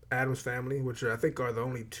 Addams Family, which I think are the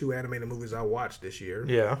only two animated movies I watched this year.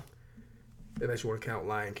 Yeah. Unless you want to count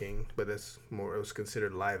Lion King, but it was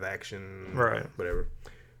considered live action. Right. Whatever.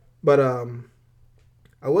 But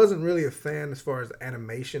I wasn't really a fan as far as the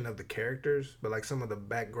animation of the characters, but like some of the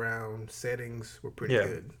background settings were pretty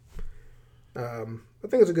good. I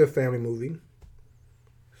think it's a good family movie.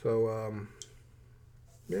 So,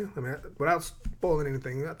 yeah, I mean, without spoiling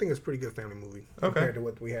anything, I think it's a pretty good family movie compared to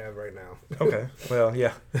what we have right now. Okay. Well,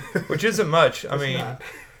 yeah. Which isn't much. I mean,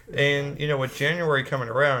 and, with January coming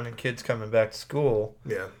around and kids coming back to school,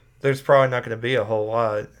 there's probably not going to be a whole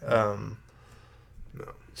lot. No.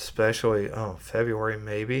 Especially, February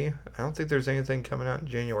maybe. I don't think there's anything coming out in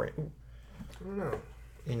January. I don't know.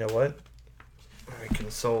 You know what? I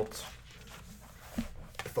consult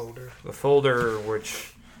the folder,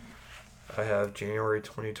 which I have January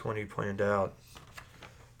 2020 planned out.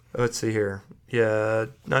 Let's see here. Yeah,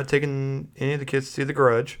 not taking any of the kids to see The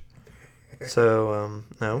Grudge. So,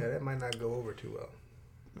 no. Yeah, that might not go over too well.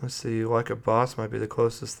 Let's see. Like a Boss might be the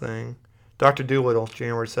closest thing. Dr. Dolittle,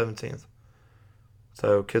 January 17th.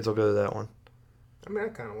 So, kids will go to that one. I mean, I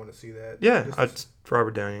kind of want to see that. Yeah, it's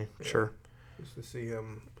Robert Downey, Yeah. sure. Just to see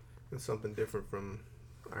him in something different from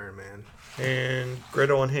Iron Man. And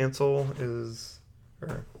Gretel and Hansel is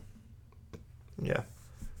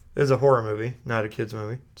a horror movie, not a kids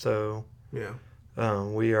movie. So Yeah.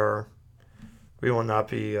 we will not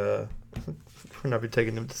be we'll not be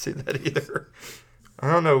taking them to see that either.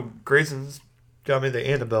 I don't know. Grayson's got me the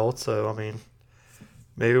Annabelle, so I mean,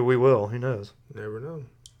 maybe we will. Who knows? Never know.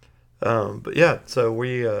 But yeah, so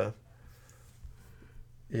we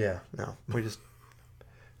we just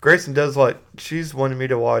Grayson does she's wanted me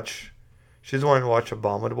to watch. She's wanting to watch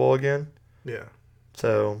Abominable again. Yeah.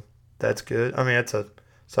 So that's good. I mean, that's a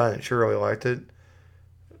sign that she really liked it.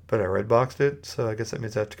 But I Redboxed it, so I guess that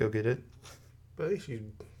means I have to go get it. But at least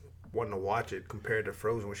you wanting to watch it compared to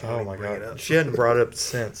Frozen when she Oh didn't my bring god, it up. she hadn't brought it up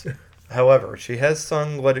since. However, she has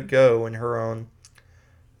sung "Let It Go" in her own.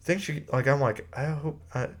 I think she I hope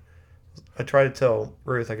I try to tell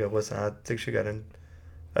Ruth. I go, listen. I think she got in.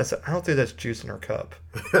 I said, I don't think that's juice in her cup.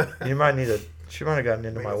 You might need She might have gotten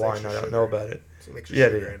into my wine. I don't know about it. Some extra Yeah,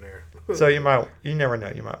 sugar dude. in there. So you never know.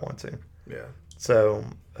 You might want to. Yeah. So,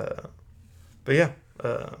 but yeah.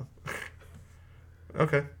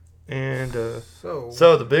 Okay. And so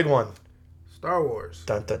the big one. Star Wars.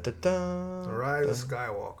 Dun, dun, dun, dun, The Rise of dun.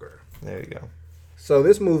 Skywalker. There you go. So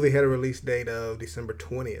this movie had a release date of December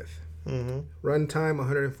 20th. Mm-hmm. Runtime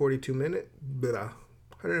 142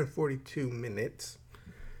 minutes.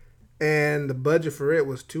 And the budget for it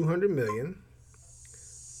was $200 million.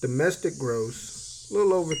 Domestic gross, a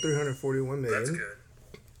little over $341 million. That's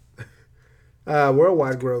good.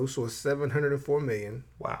 Worldwide gross was $704 million.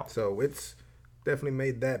 Wow. So it's definitely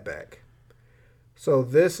made that back. So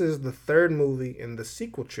this is the third movie in the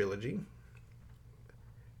sequel trilogy.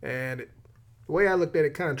 And the way I looked at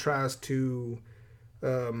it, kind of tries to,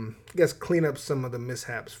 I guess, clean up some of the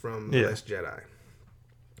mishaps from The Last Jedi.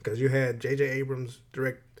 Because you had J.J. Abrams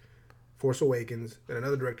direct Force Awakens, and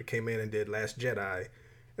another director came in and did Last Jedi.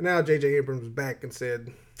 And now J.J. Abrams is back and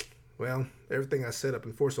said, well, everything I set up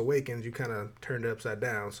in Force Awakens, you kind of turned it upside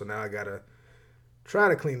down. So now I got to try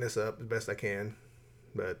to clean this up as best I can.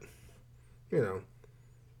 But,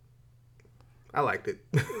 I liked it.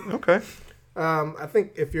 Okay. I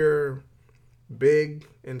think if you're big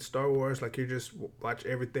in Star Wars, like you just watch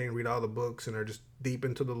everything, read all the books, and are just deep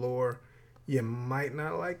into the lore, you might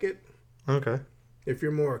not like it. Okay. If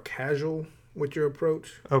you're more casual with your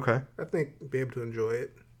approach, Okay. I think you'll be able to enjoy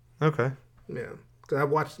it. Okay. Yeah, because I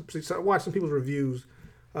watched some people's reviews.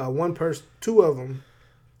 Two of them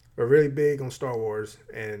are really big on Star Wars,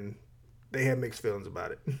 and they had mixed feelings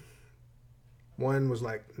about it. One was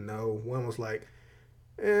like, no. One was like,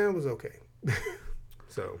 it was okay.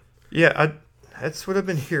 So. Yeah, that's what I've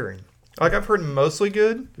been hearing. Like, I've heard mostly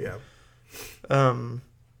good. Yeah.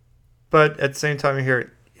 But at the same time, you hear it.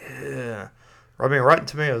 Yeah. I mean, Rotten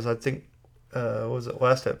Tomatoes, I think, was it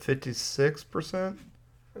last at 56%?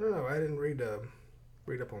 I don't know. I didn't read up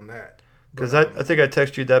on that. Because I think I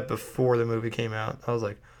texted you that before the movie came out. I was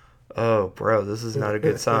like, oh, bro, this is not a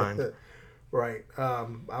good sign. Right.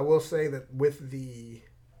 I will say that with the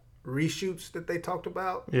reshoots that they talked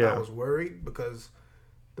about, Yeah. I was worried because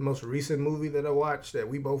the most recent movie that I watched, that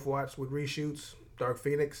we both watched with reshoots, Dark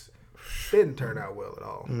Phoenix, didn't turn out well at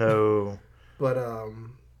all. No. But I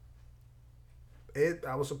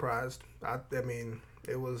was surprised. I mean,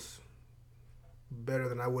 it was better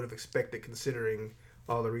than I would have expected considering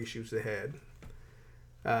all the reshoots they had.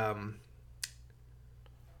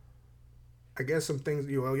 I guess some things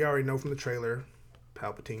you already know from the trailer.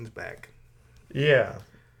 Palpatine's back. Yeah.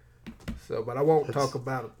 So, but I won't talk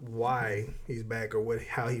about why he's back or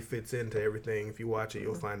how he fits into everything. If you watch it,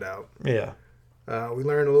 you'll find out. Yeah. We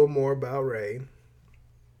learned a little more about Rey.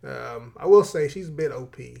 I will say she's a bit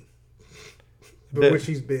OP, which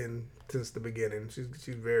she's been since the beginning.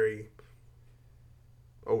 She's very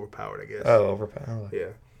overpowered, I guess. Oh, overpowered. Yeah,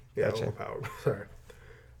 Gotcha. overpowered. Sorry.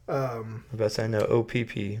 I'm about to say I know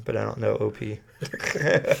OPP, but I don't know OP.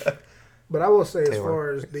 But I will say, as Taylor.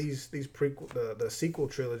 far as these prequel, the sequel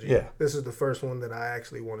trilogy, Yeah. this is the first one that I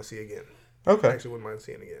actually want to see again. Okay. I actually wouldn't mind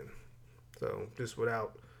seeing again. So just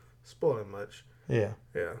without spoiling much. Yeah.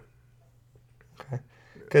 Yeah. Okay.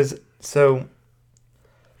 Because,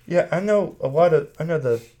 I know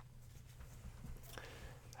the.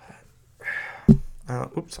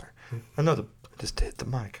 Oops, sorry. I just hit the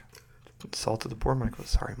mic. salted the poor microphone.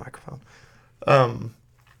 Sorry, microphone.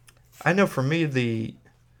 I know for me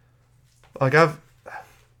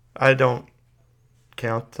I don't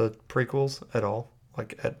count the prequels at all. I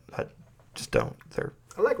just don't.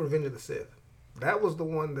 I like Revenge of the Sith. That was the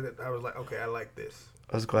one that I was like, okay, I like this.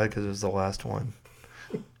 I was glad because it was the last one.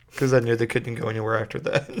 Because I knew they couldn't go anywhere after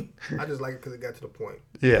that. I just like it because it got to the point.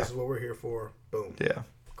 Yeah. This is what we're here for. Boom. Yeah.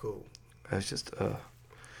 Cool. I was just, I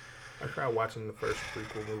tried watching the first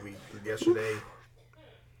prequel movie yesterday.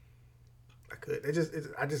 I could.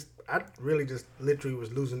 I really just literally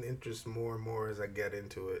was losing interest more and more as I get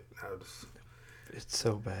into it. It's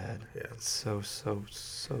so bad. Yeah. It's so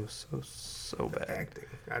bad. Acting.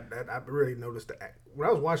 I really noticed the act. When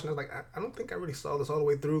I was watching, I was like, I don't think I really saw this all the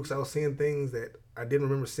way through because I was seeing things that I didn't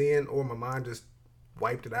remember seeing, or my mind just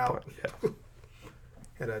wiped it out. Yeah.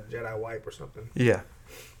 Had a Jedi wipe or something. Yeah.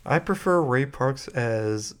 I prefer Ray Parks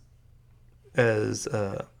as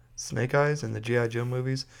Snake Eyes in the G.I. Joe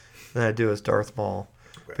movies than I do as Darth Maul.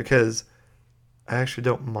 Okay. Because I actually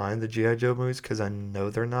don't mind the G.I. Joe movies because I know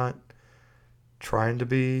they're not trying to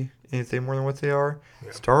be anything more than what they are.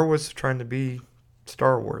 Yeah. Star Wars is trying to be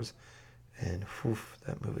Star Wars. And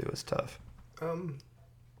that movie was tough.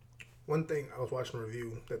 One thing, I was watching a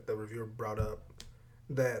review that the reviewer brought up,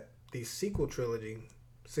 that the sequel trilogy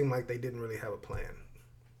seemed like they didn't really have a plan.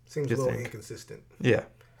 Seems a little inconsistent. Yeah.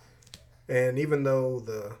 And even though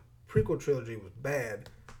the prequel trilogy was bad,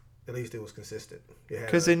 at least it was consistent.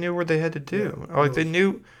 Because they knew what they had to do. Yeah, they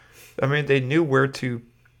knew where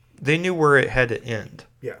it had to end.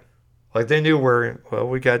 Yeah. Like they knew where,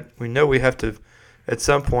 we know we have to at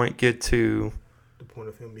some point get to the point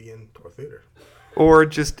of him being Darth Vader. Or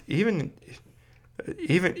just even,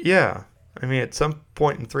 yeah. I mean, at some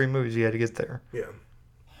point in 3 movies, you had to get there. Yeah.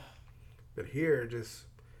 But here, just,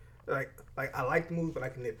 like I like the movie, but I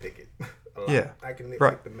can nitpick it a lot. Yeah. I can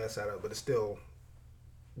nitpick the mess out of it, but it still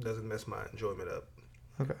doesn't mess my enjoyment up.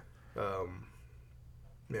 Okay.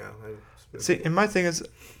 Yeah. See, and my thing is,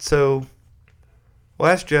 so,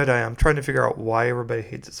 Last Jedi, I'm trying to figure out why everybody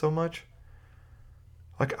hates it so much.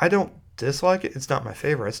 Like, I don't dislike it. It's not my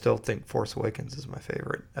favorite. I still think Force Awakens is my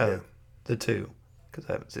favorite. The 2, because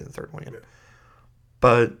I haven't seen the 3rd one yet. Yeah.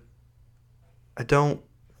 But I don't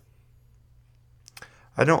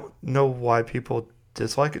know why people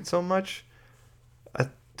dislike it so much. I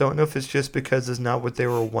don't know if it's just because it's not what they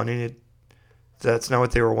were wanting it. That's not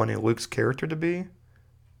what they were wanting Luke's character to be,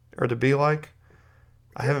 or to be like.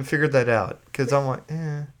 I haven't figured that out because I'm like,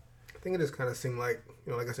 I think it just kind of seemed like,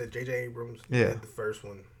 like I said, J.J. Abrams did the first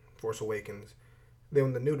one, Force Awakens. Then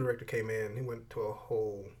when the new director came in, he went to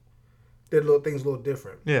did things a little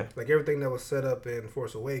different. Yeah. Like everything that was set up in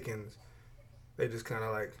Force Awakens, they just kind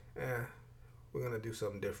of like, we're going to do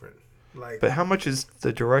something different. But how much is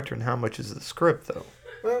the director and how much is the script, though?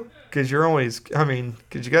 Well, because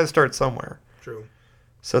because you got to start somewhere. True.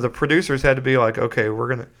 So the producers had to be like, okay,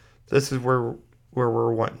 this is where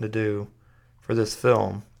we're wanting to do for this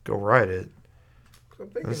film. Go write it. I'm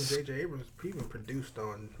thinking J.J. Abrams even produced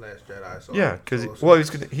on Last Jedi. So yeah, because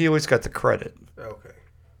he always got the credit. Okay.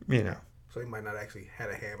 So he might not actually had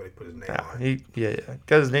a hand, but he put his name on it. He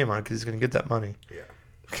got his name on it because he's going to get that money. Yeah.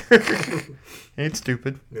 He ain't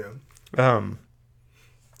stupid. Yeah.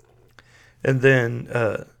 And then,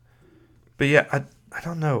 but yeah, I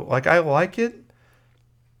don't know. Like, I like it,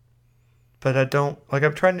 but I don't, like,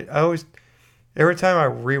 every time I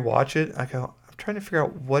rewatch it, I go, I'm trying to figure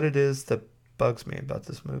out what it is that bugs me about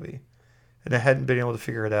this movie. And I hadn't been able to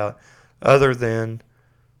figure it out other than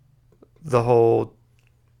the whole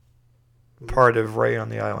part of Rey on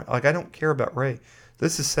the island. Like, I don't care about Rey.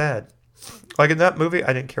 This is sad. Like, in that movie,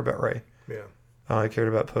 I didn't care about Rey. Yeah. I cared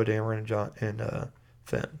about Poe Dameron and John and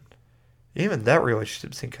Finn. Even that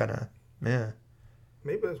relationship seemed kind of meh.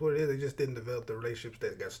 Maybe that's what it is. They just didn't develop the relationships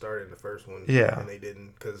that got started in the first one. Yeah. And they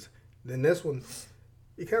didn't. Because then this one,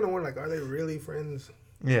 you kind of wonder, like, are they really friends?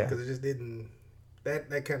 Yeah. Because it just didn't, that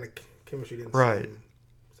kind of chemistry didn't seem.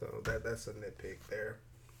 So that's a nitpick there.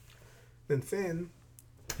 Then Finn,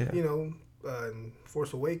 in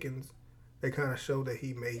Force Awakens, they kind of showed that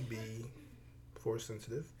he may be Force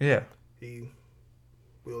sensitive. Yeah. He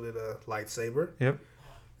wielded a lightsaber. Yep.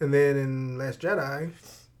 And then in Last Jedi,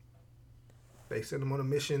 they sent him on a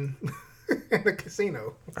mission in a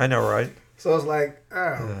casino. I know, right? So I was like,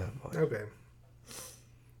 okay.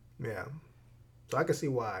 Yeah. So I can see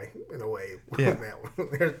why, in a way, yeah. that one.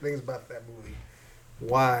 There's things about that movie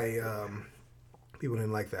why people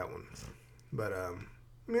didn't like that one. But,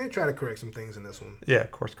 they try to correct some things in this one. Yeah,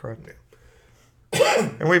 of course, correct.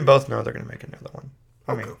 Yeah. And we both know they're going to make another one.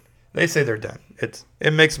 I mean, they say they're done. It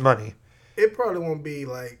makes money. It probably won't be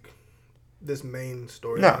like this main No,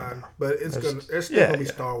 storyline, no. but it's That's- gonna there's still yeah, gonna be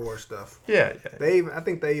yeah. Star Wars stuff. Yeah, yeah. I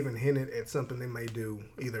think they even hinted at something they may do,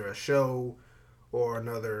 either a show or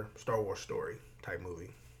another Star Wars story type movie.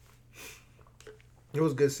 It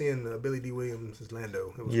was good seeing Billy D. Williams as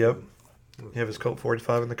Lando. It was Yep. cool. It was You have his cool. Colt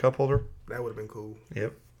 45 in the cup holder? That would have been cool.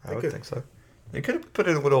 Yep. I They would could- think so. You could have put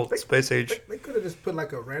in a little space age. They could have just put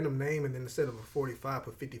like a random name and then instead of a 45,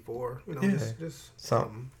 put 54. You know, Yeah. just Something.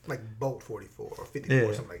 something like Bolt 44 or 54,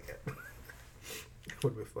 Yeah. something like that.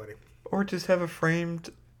 Would be funny. Or just have a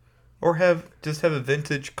framed, or just have a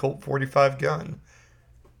vintage Colt 45 gun.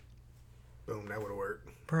 Boom, that would have worked.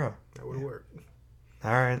 Bro. That would have worked.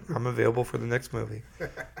 All right, I'm available for the next movie.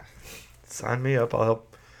 Sign me up. I'll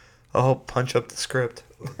help punch up the script.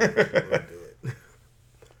 We'll do it.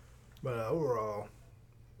 But overall,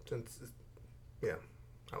 yeah,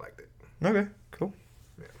 I liked it. Okay, cool.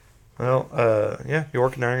 Yeah. Well, yeah,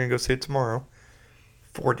 York and I are going to go see it tomorrow.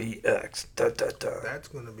 4DX. Da, da, da. That's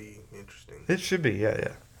gonna be interesting. It should be,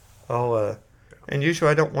 yeah. And usually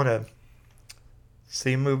I don't want to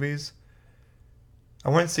see movies. I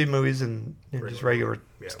want to see movies in just regular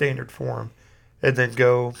Yeah. standard form, and then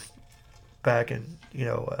go back and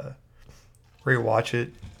rewatch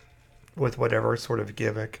it with whatever sort of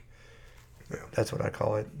gimmick. Yeah. That's what I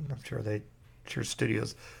call it.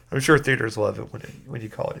 I'm sure theaters love it when you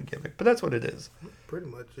call it a gimmick, but that's what it is. Pretty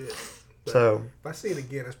much it. But So if I see it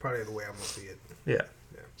again, that's probably the way I'm gonna see it. yeah.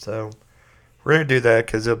 Yeah. So we're gonna do that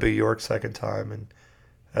because it'll be York's second time, and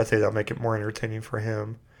I think that'll make it more entertaining for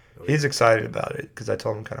him. Oh, He's excited about it because I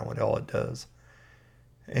told him kind of what all it does.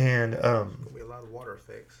 And There'll be a lot of water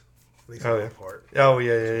effects. At least Oh, on yeah. that part.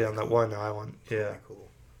 yeah, on that one island, yeah. Pretty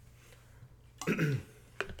cool.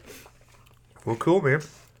 Well, cool, man.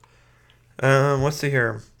 Let's see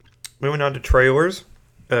here. Moving on to trailers,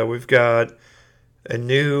 we've got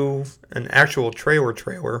an actual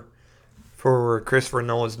trailer for Christopher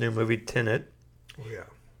Nolan's new movie Tenet. Oh yeah.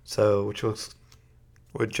 So, which looks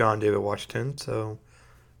with John David Washington. So,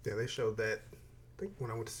 Yeah, they showed that. I think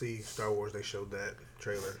when I went to see Star Wars, they showed that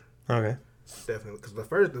trailer. okay, Definitely, because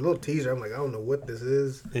the little teaser, I'm like, I don't know what this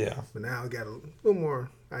is, yeah, but now I got a little more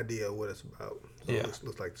idea of what it's about. So Yeah. it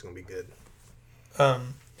looks like it's gonna be good.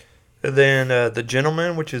 and then The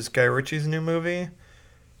Gentleman, which is Guy Ritchie's new movie,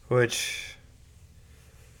 which,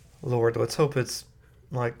 Lord, let's hope it's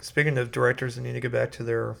like, speaking of directors that need to get back to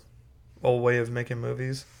their old way of making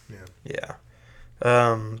movies. Yeah.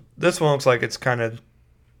 Yeah. This one looks like it's kind of,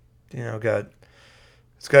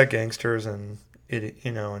 it's got gangsters and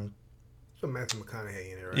and So Matthew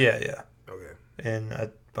McConaughey in it, right? yeah, Okay. and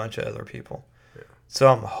a bunch of other people. Yeah. So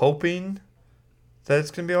I'm hoping that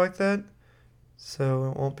it's gonna be like that.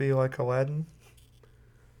 So it won't be like Aladdin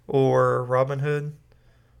or Robin Hood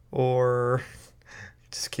or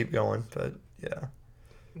just keep going. But yeah,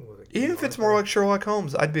 What was it, even if it's more like Sherlock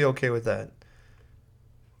Holmes, I'd be okay with that.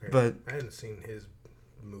 Okay. but- I hadn't seen his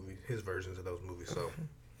versions of those movies, so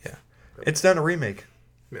It's not a remake.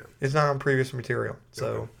 Yeah. It's not on previous material. So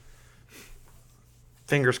Okay.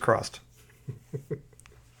 fingers crossed.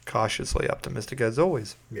 Cautiously optimistic as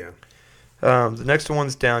always. yeah. The next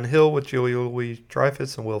one's Downhill with Julia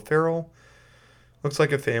Louis-Dreyfus and Will Ferrell. Looks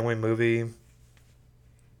like a family movie.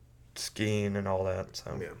 Skiing and all that.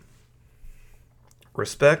 So Yeah.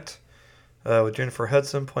 Respect with Jennifer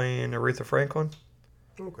Hudson playing Aretha Franklin.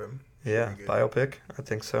 Okay. Yeah, Pretty good. biopic. I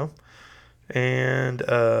think so. And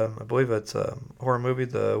I believe it's a horror movie,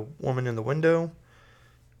 The Woman in the Window.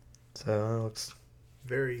 So it looks,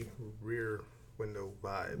 Very rear window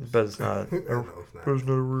vibes. but it's not. No, it's not. There's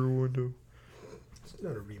not a rear window It's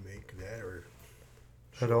not a remake of that or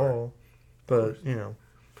at Sure. all. But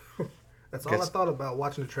That's all I Guess- thought about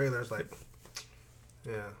watching the trailer. It's like,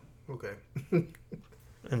 yeah, okay.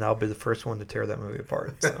 and I'll be the first one to tear that movie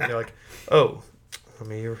apart. So you're like, oh,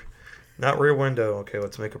 you're not rear window. Okay,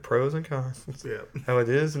 let's make a pros and cons. Yeah. How it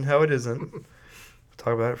is and how it isn't. We'll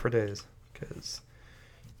talk about it for days. Because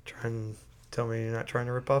try and tell me you're not trying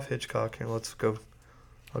to rip off Hitchcock, and I'll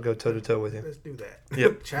go toe to toe with you. Let's do that.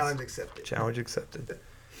 Yep. Challenge accepted. Challenge accepted.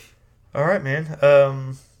 All right, man.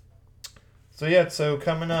 So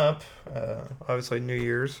coming up, obviously New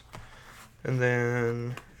Year's, and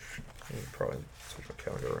then I need to probably switch my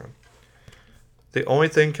calendar around. The only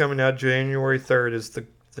thing coming out January 3rd is the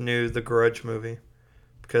new The Grudge movie,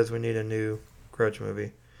 because we need a new Grudge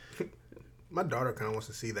movie. My daughter kind of wants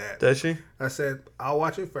to see that. Does she? I said, I'll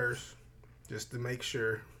watch it first, just to make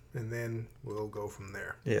sure, and then we'll go from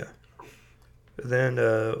there. Yeah. Then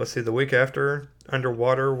let's see, the week after,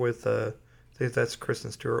 Underwater with I think that's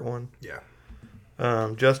Kristen Stewart one. Yeah.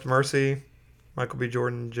 Just Mercy, Michael B.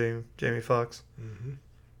 Jordan, Jamie Foxx.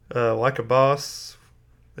 Mm-hmm. Like a Boss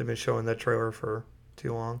They've been showing that trailer for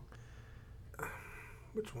too long.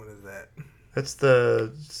 Which one is that?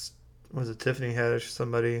 That's was it Tiffany Haddish?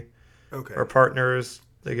 Somebody, Okay. our partners,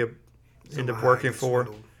 they end up working for.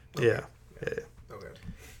 Okay. Yeah. Okay.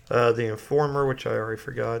 The Informer, which I already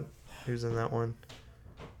forgot who's in that one.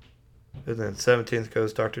 And then 17th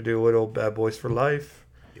goes Dr. Dolittle, Bad Boys for Life.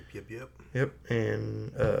 Yep.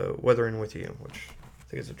 And Weathering with You, which I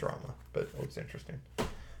think is a drama, but it looks interesting.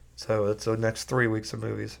 So it's the next 3 weeks of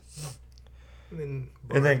movies. And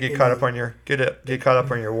then get caught up on your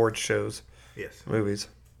awards shows. Yes. Movies.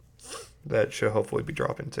 That should hopefully be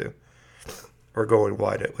dropping too. Or going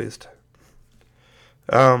wide at least.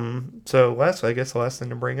 So I guess the last thing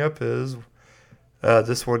to bring up is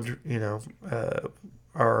this one,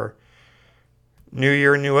 our New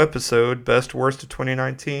Year, new episode, Best Worst of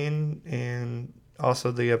 2019, and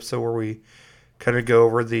also the episode where we kind of go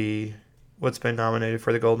over what's been nominated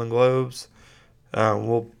for the Golden Globes.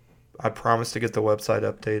 I promise to get the website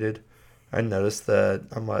updated. I noticed that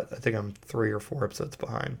I think I'm 3 or 4 episodes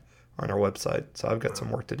behind on our website, so I've got some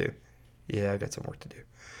work to do. Yeah, I got some work to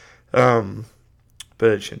do. But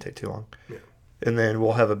it shouldn't take too long. Yeah. And then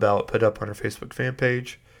we'll have a ballot put up on our Facebook fan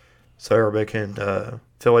page, so everybody can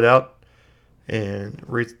fill it out and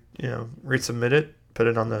resubmit it. Put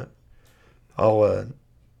it on the. I'll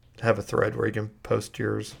have a thread where you can post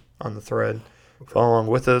yours on the thread. Okay. Follow along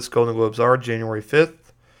with us. Golden Globes are January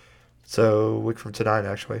 5th, so a week from tonight,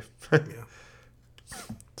 actually. Yeah.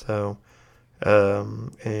 So,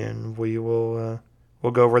 and we'll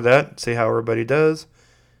go over that, see how everybody does,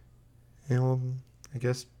 and I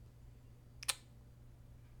guess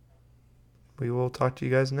we will talk to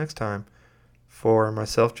you guys next time. For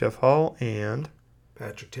myself, Jeff Hall, and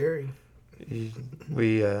Patrick Terry,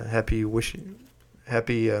 we happy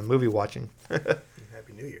movie watching.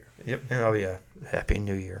 Happy New Year. Yep. Oh yeah, Happy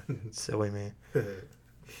New Year. Silly me.